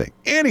anything,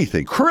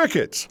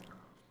 crickets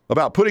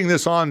about putting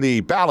this on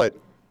the ballot.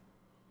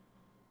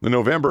 The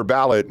November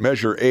ballot,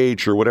 Measure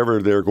H, or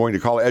whatever they're going to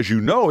call it. As you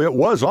know, it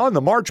was on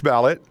the March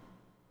ballot.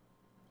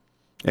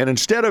 And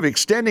instead of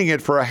extending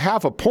it for a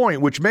half a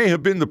point, which may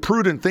have been the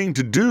prudent thing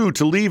to do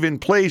to leave in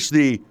place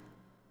the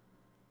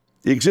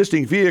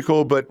existing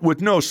vehicle, but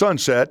with no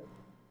sunset.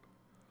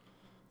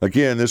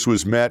 Again, this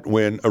was met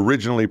when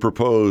originally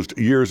proposed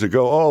years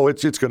ago. Oh,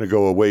 it's going to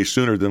go away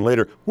sooner than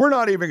later. We're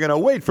not even going to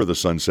wait for the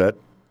sunset.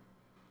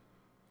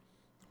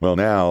 Well,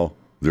 now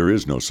there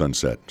is no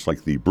sunset. It's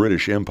like the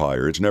British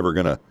Empire.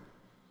 The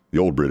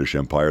old British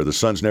Empire. The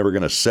sun's never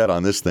going to set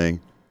on this thing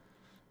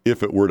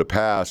if it were to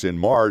pass in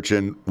March.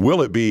 And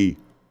will it be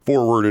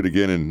forwarded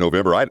again in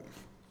November? I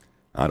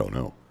don't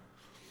know.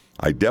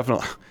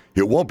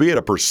 It won't be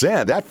at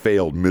 1%. That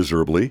failed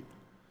miserably.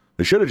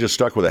 They should have just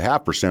stuck with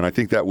 0.5%. I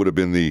think that would have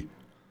been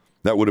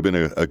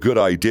a good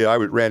idea. I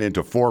ran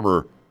into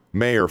former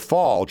Mayor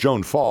Fall,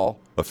 Joan Fall,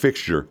 a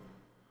fixture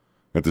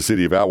at the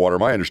city of Atwater.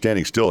 My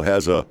understanding still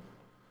has a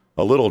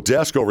little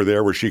desk over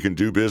there where she can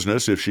do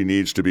business if she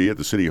needs to be at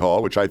the city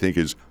hall, which I think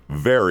is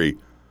very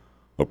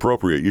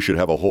appropriate. You should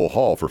have a whole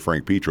hall for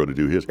Frank Petro to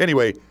do his.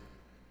 Anyway,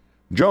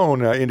 Joan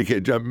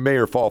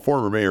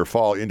former Mayor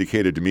Fall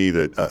indicated to me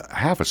that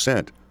 0.5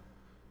 cent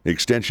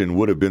extension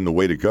would have been the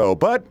way to go,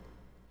 but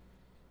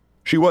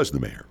she was the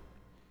mayor.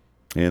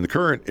 And the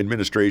current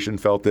administration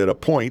felt that a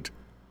point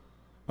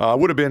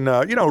would have been,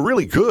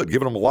 really good,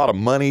 giving them a lot of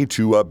money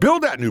to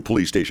build that new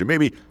police station.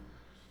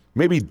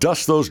 Maybe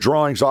dust those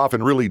drawings off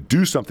and really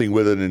do something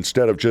with it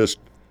instead of just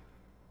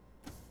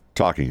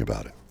talking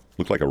about it.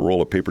 Looked like a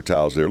roll of paper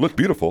towels there. Looked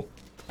beautiful,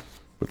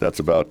 but that's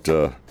about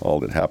all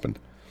that happened.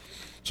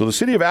 So the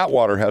city of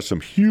Atwater has some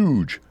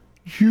huge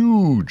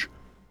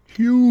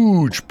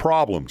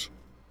problems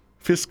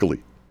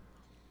fiscally.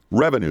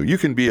 Revenue. You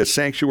can be a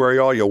sanctuary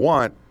all you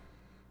want,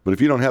 but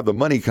if you don't have the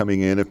money coming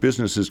in, if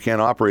businesses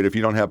can't operate, if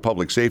you don't have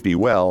public safety,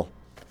 well,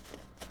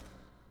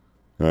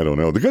 I don't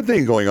know. The good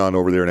thing going on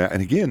over there now, and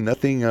again,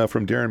 nothing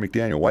from Darren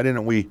McDaniel. Why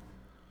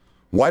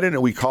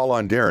didn't we call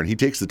on Darren? He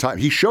takes the time.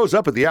 He shows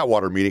up at the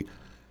Atwater meeting.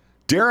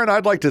 Darren,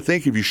 I'd like to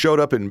think if you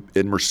showed up in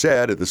Merced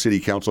at the city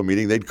council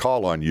meeting, they'd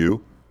call on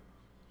you.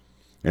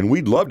 And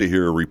we'd love to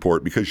hear a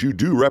report because you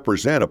do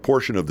represent a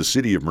portion of the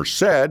city of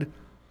Merced.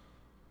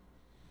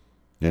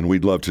 And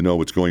we'd love to know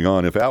what's going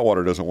on. If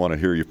Atwater doesn't want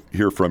to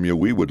hear from you,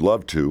 we would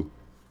love to.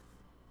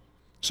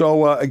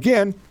 So,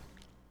 again,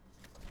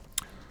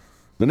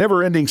 the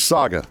never-ending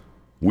saga,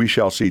 we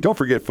shall see. Don't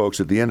forget, folks,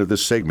 at the end of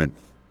this segment,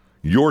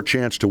 your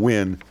chance to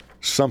win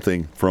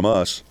something from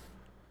us.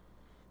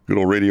 Good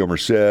old Radio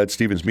Merced,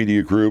 Stevens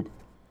Media Group,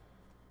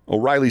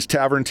 O'Reilly's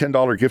Tavern,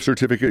 $10 gift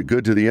certificate,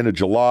 good to the end of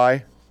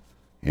July,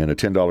 and a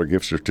 $10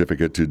 gift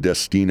certificate to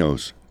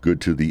Destinos,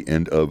 good to the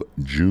end of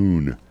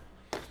June.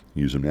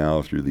 Use them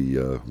now through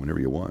the whenever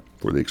you want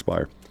before they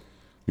expire.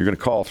 You're going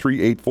to call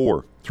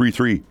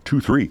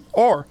 384-3323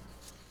 or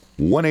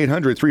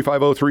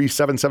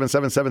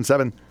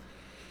 1-800-350-37777.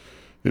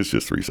 It's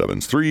just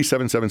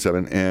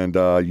 3777, and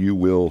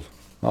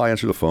I'll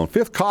answer the phone.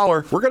 Fifth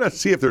caller. We're going to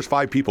see if there's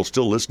 5 people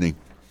still listening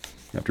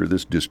after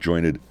this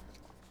disjointed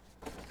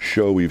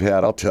show we've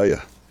had. I'll tell you,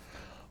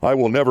 I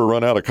will never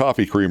run out of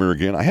coffee creamer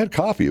again. I had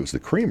coffee. It was the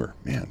creamer.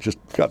 Man, just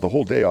got the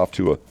whole day off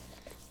to a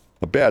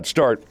bad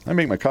start. I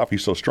make my coffee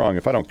so strong,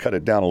 if I don't cut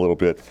it down a little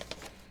bit,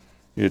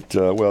 they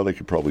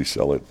could probably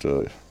sell it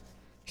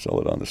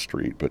on the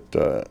street. But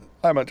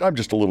I'm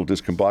just a little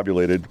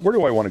discombobulated. Where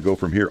do I want to go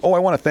from here? Oh, I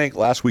want to thank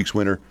last week's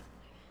winner,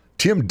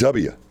 Tim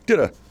W. Did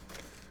a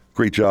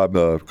great job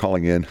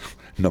calling in,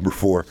 number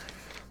 4.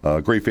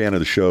 Great fan of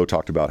the show.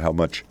 Talked about how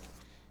much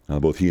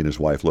both he and his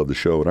wife love the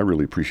show, and I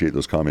really appreciate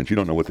those comments. You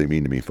don't know what they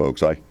mean to me,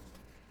 folks. I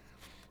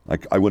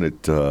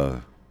wouldn't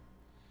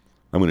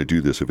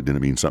do this if it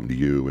didn't mean something to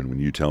you, and when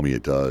you tell me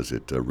it does,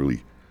 it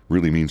really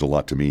means a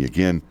lot to me.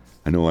 Again,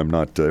 I know I'm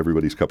not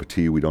everybody's cup of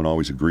tea. We don't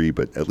always agree,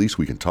 but at least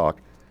we can talk.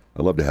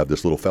 I love to have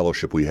this little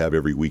fellowship we have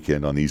every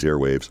weekend on these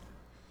airwaves.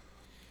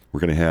 We're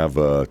going to have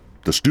the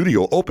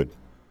studio open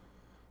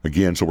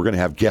again, so we're going to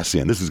have guests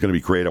in. This is going to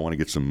be great. I want to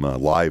get some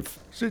live,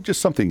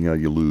 just something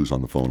you lose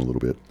on the phone a little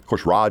bit. Of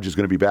course, Raj is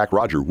going to be back.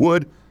 Roger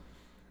Wood.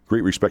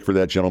 Great respect for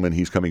that gentleman.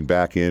 He's coming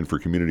back in for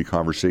Community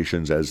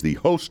Conversations as the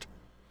host,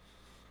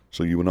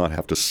 so you will not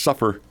have to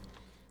suffer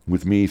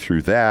with me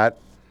through that.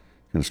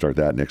 Going to start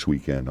that next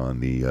weekend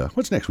on the,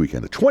 what's next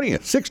weekend? The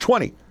 20th,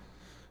 6/20. Is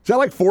that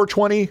like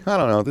 4/20? I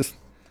don't know.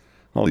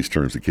 All these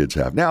terms the kids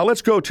have. Now,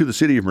 let's go to the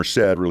city of Merced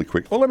really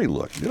quick. Oh, let me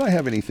look. Did I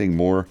have anything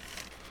more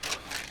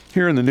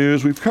here in the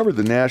news? We've covered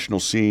the national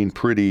scene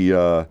pretty,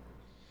 I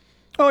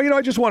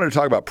just wanted to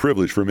talk about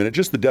privilege for a minute,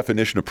 just the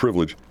definition of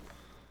privilege.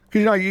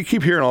 Because, you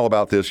keep hearing all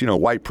about this,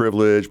 white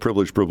privilege, blah,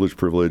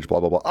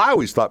 blah, blah. I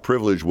always thought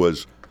privilege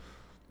was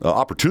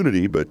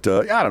opportunity, but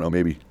I don't know,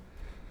 maybe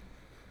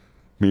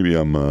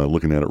I'm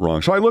looking at it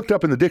wrong. So I looked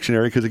up in the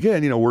dictionary because,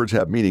 again, words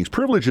have meanings.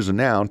 Privilege is a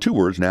noun, 2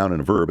 words, noun and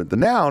a verb. The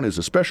noun is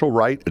a special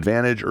right,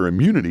 advantage, or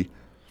immunity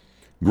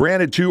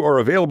granted to or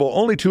available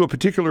only to a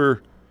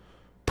particular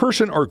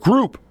person or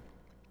group.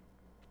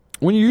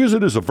 When you use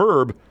it as a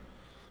verb,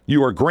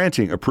 you are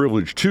granting a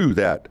privilege to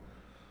that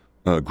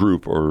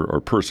group or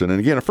person. And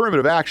again,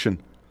 affirmative action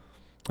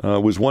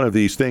was one of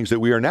these things that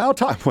we are now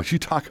talking, what you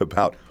talk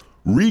about,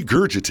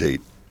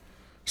 regurgitate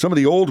some of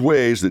the old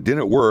ways that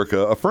didn't work.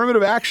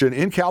 Affirmative action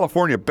in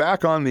California,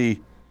 back on the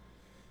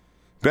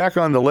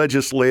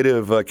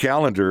legislative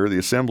calendar, the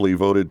assembly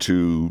voted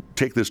to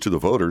take this to the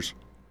voters.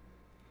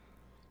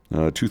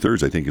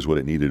 2/3, I think, is what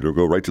it needed to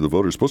go right to the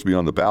voters. It's supposed to be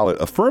on the ballot.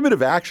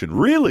 Affirmative action,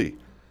 really?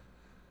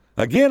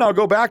 Again, I'll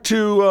go back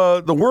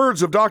to the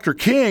words of Dr.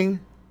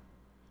 King,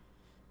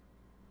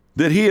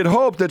 that he had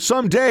hoped that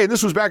someday, and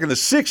this was back in the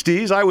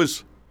 60s, I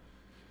was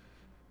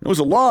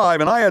alive,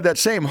 and I had that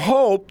same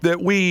hope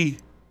that we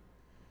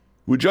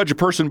would judge a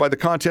person by the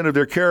content of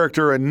their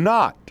character and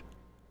not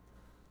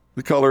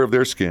the color of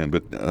their skin.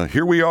 But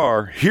here we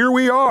are. Here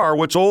we are.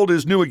 What's old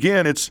is new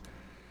again. It's,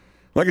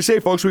 like I say,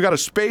 folks, we got a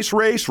space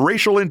race,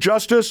 racial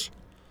injustice,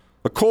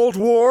 a Cold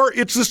War.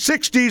 It's the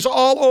 60s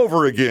all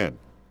over again.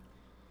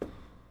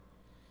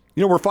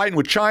 You know, we're fighting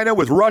with China,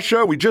 with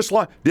Russia. We just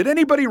lost. Did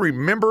anybody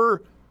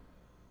remember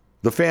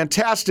the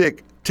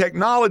fantastic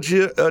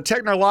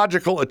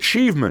technological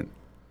achievement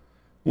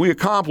we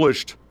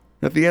accomplished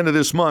at the end of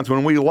this month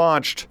when we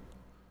launched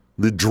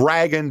the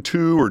Dragon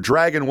 2 or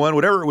Dragon 1,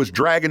 whatever it was,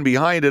 Dragon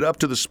behind it, up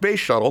to the space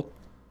shuttle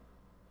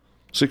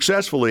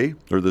successfully,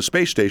 or the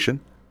space station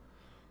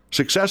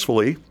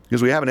successfully,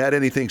 because we haven't had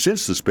anything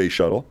since the space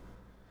shuttle.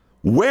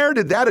 Where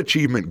did that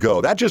achievement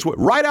go? That just went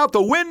right out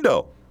the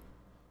window.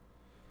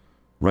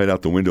 Right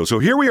out the window. So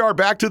here we are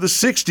back to the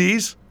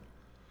 60s.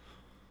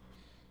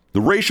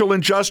 The racial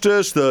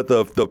injustice,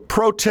 the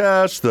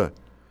protests,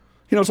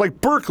 it's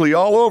like Berkeley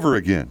all over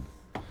again.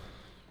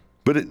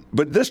 But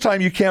this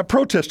time you can't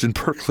protest in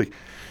Berkeley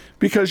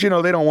because, they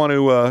don't want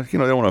to, they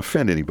don't want to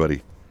offend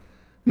anybody.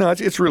 No,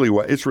 it's really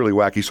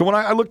wacky. So when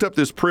I looked up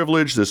this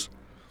privilege, this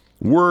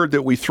word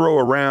that we throw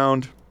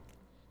around,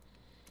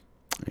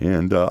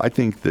 and I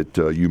think that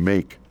you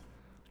make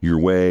your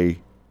way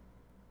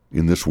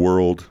in this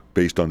world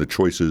based on the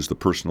choices, the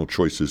personal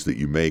choices that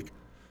you make.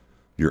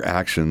 Your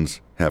actions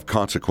have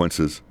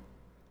consequences.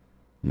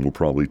 And we'll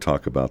probably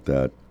talk about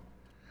that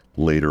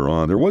later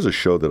on. There was a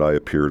show that I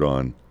appeared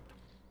on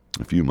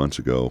a few months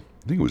ago.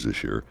 I think it was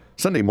this year.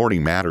 Sunday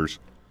Morning Matters.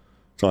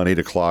 It's on 8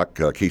 o'clock,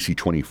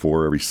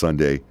 KC24 every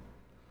Sunday.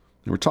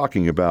 They were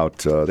talking about,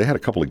 they had a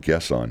couple of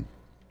guests on.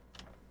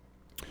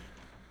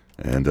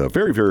 And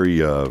very,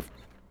 very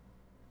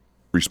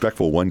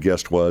respectful one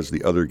guest was.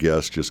 The other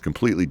guest just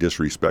completely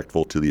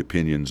disrespectful to the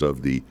opinions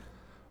of the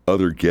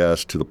other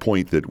guest, to the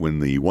point that when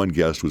the one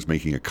guest was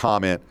making a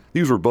comment,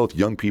 these were both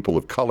young people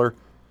of color.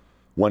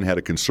 One had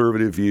a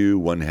conservative view.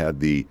 One had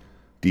the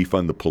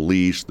defund the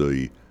police.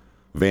 The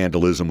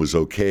vandalism was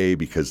okay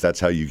because that's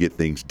how you get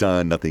things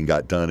done. Nothing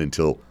got done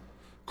until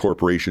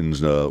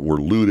corporations were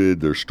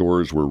looted, their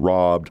stores were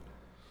robbed.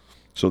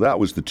 So that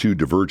was the two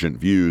divergent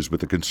views.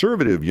 But the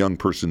conservative young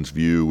person's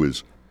view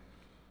was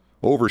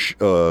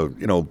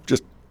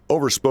just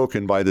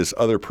overspoken by this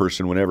other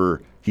person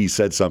whenever he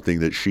said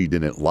something that she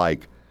didn't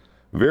like.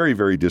 Very,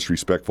 very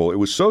disrespectful. It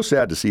was so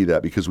sad to see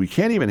that because we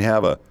can't even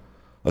have a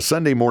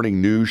Sunday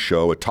morning news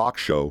show, a talk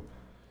show,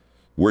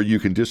 where you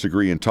can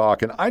disagree and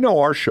talk. And I know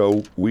our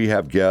show, we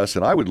have guests,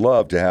 and I would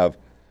love to have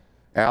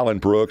Alan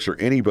Brooks or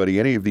any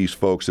of these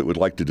folks that would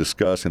like to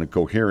discuss in a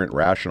coherent,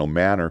 rational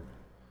manner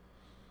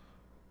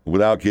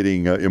without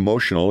getting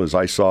emotional, as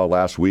I saw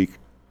last week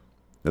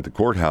at the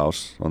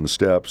courthouse on the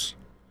steps,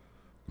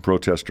 the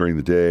protest during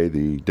the day,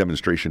 the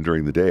demonstration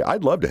during the day.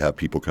 I'd love to have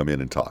people come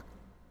in and talk.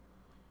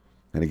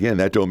 And again,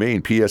 that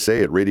domain,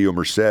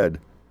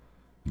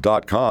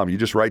 psa@radiomerced.com, you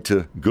just write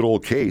to good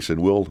old Case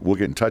and we'll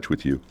get in touch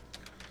with you.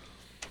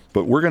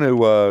 But we're going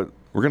to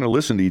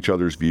listen to each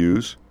other's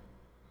views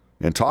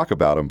and talk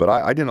about them. But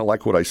I didn't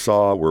like what I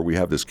saw where we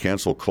have this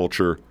cancel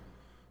culture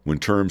when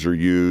terms are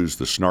used,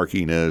 the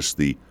snarkiness,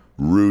 the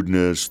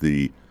rudeness,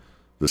 the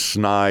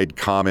snide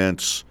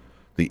comments,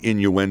 the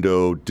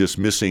innuendo,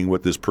 dismissing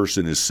what this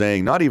person is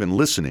saying, not even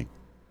listening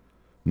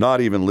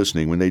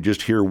when they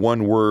just hear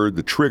one word,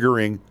 the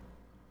triggering.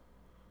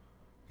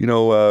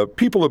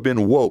 People have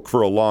been woke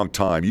for a long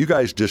time. You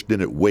guys just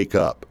didn't wake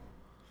up.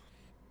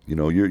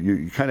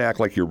 You kind of act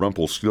like you're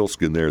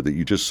Rumpelstiltskin there, that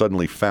you just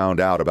suddenly found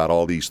out about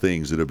all these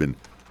things that have been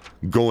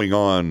going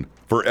on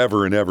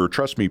forever and ever.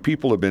 Trust me,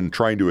 people have been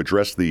trying to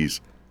address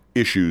these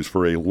issues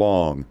for a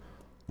long,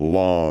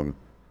 long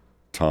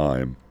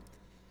time.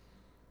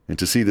 And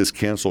to see this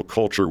cancel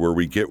culture where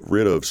we get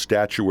rid of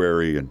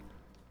statuary and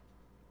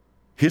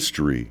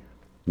history,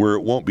 where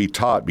it won't be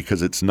taught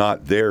because it's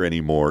not there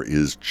anymore,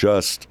 is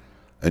just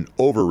an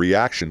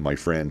overreaction, my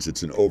friends.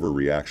 It's an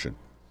overreaction.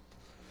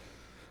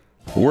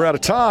 We're out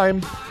of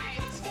time.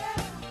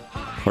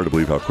 Hard to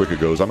believe how quick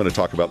it goes. I'm going to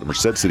talk about the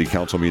Merced City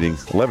Council meeting.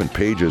 11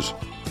 pages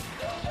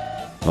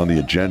on the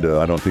agenda.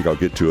 I don't think I'll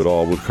get to it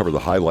all. We'll cover the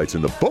highlights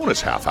in the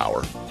bonus half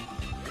hour.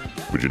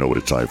 But you know what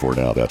it's time for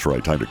now. That's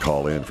right. Time to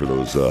call in for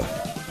those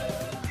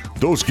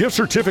gift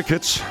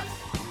certificates.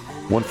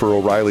 One for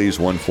O'Reilly's,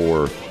 one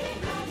for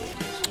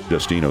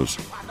Destino's.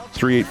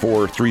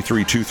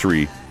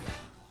 384-3323.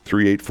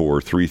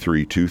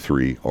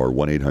 384-3323 or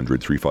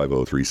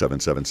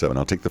 1-800-350-3777.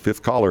 I'll take the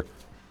fifth caller.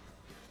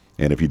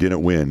 And if you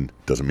didn't win,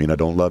 doesn't mean I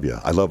don't love you.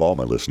 I love all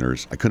my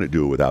listeners. I couldn't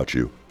do it without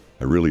you.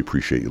 I really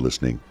appreciate you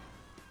listening.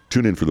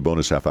 Tune in for the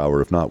bonus half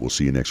hour. If not, we'll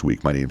see you next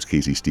week. My name's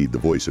Casey Steed, the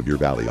voice of your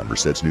valley on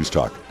Merced's News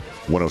Talk.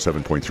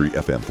 107.3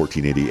 FM,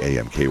 1480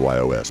 AM,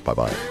 KYOS.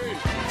 Bye-bye.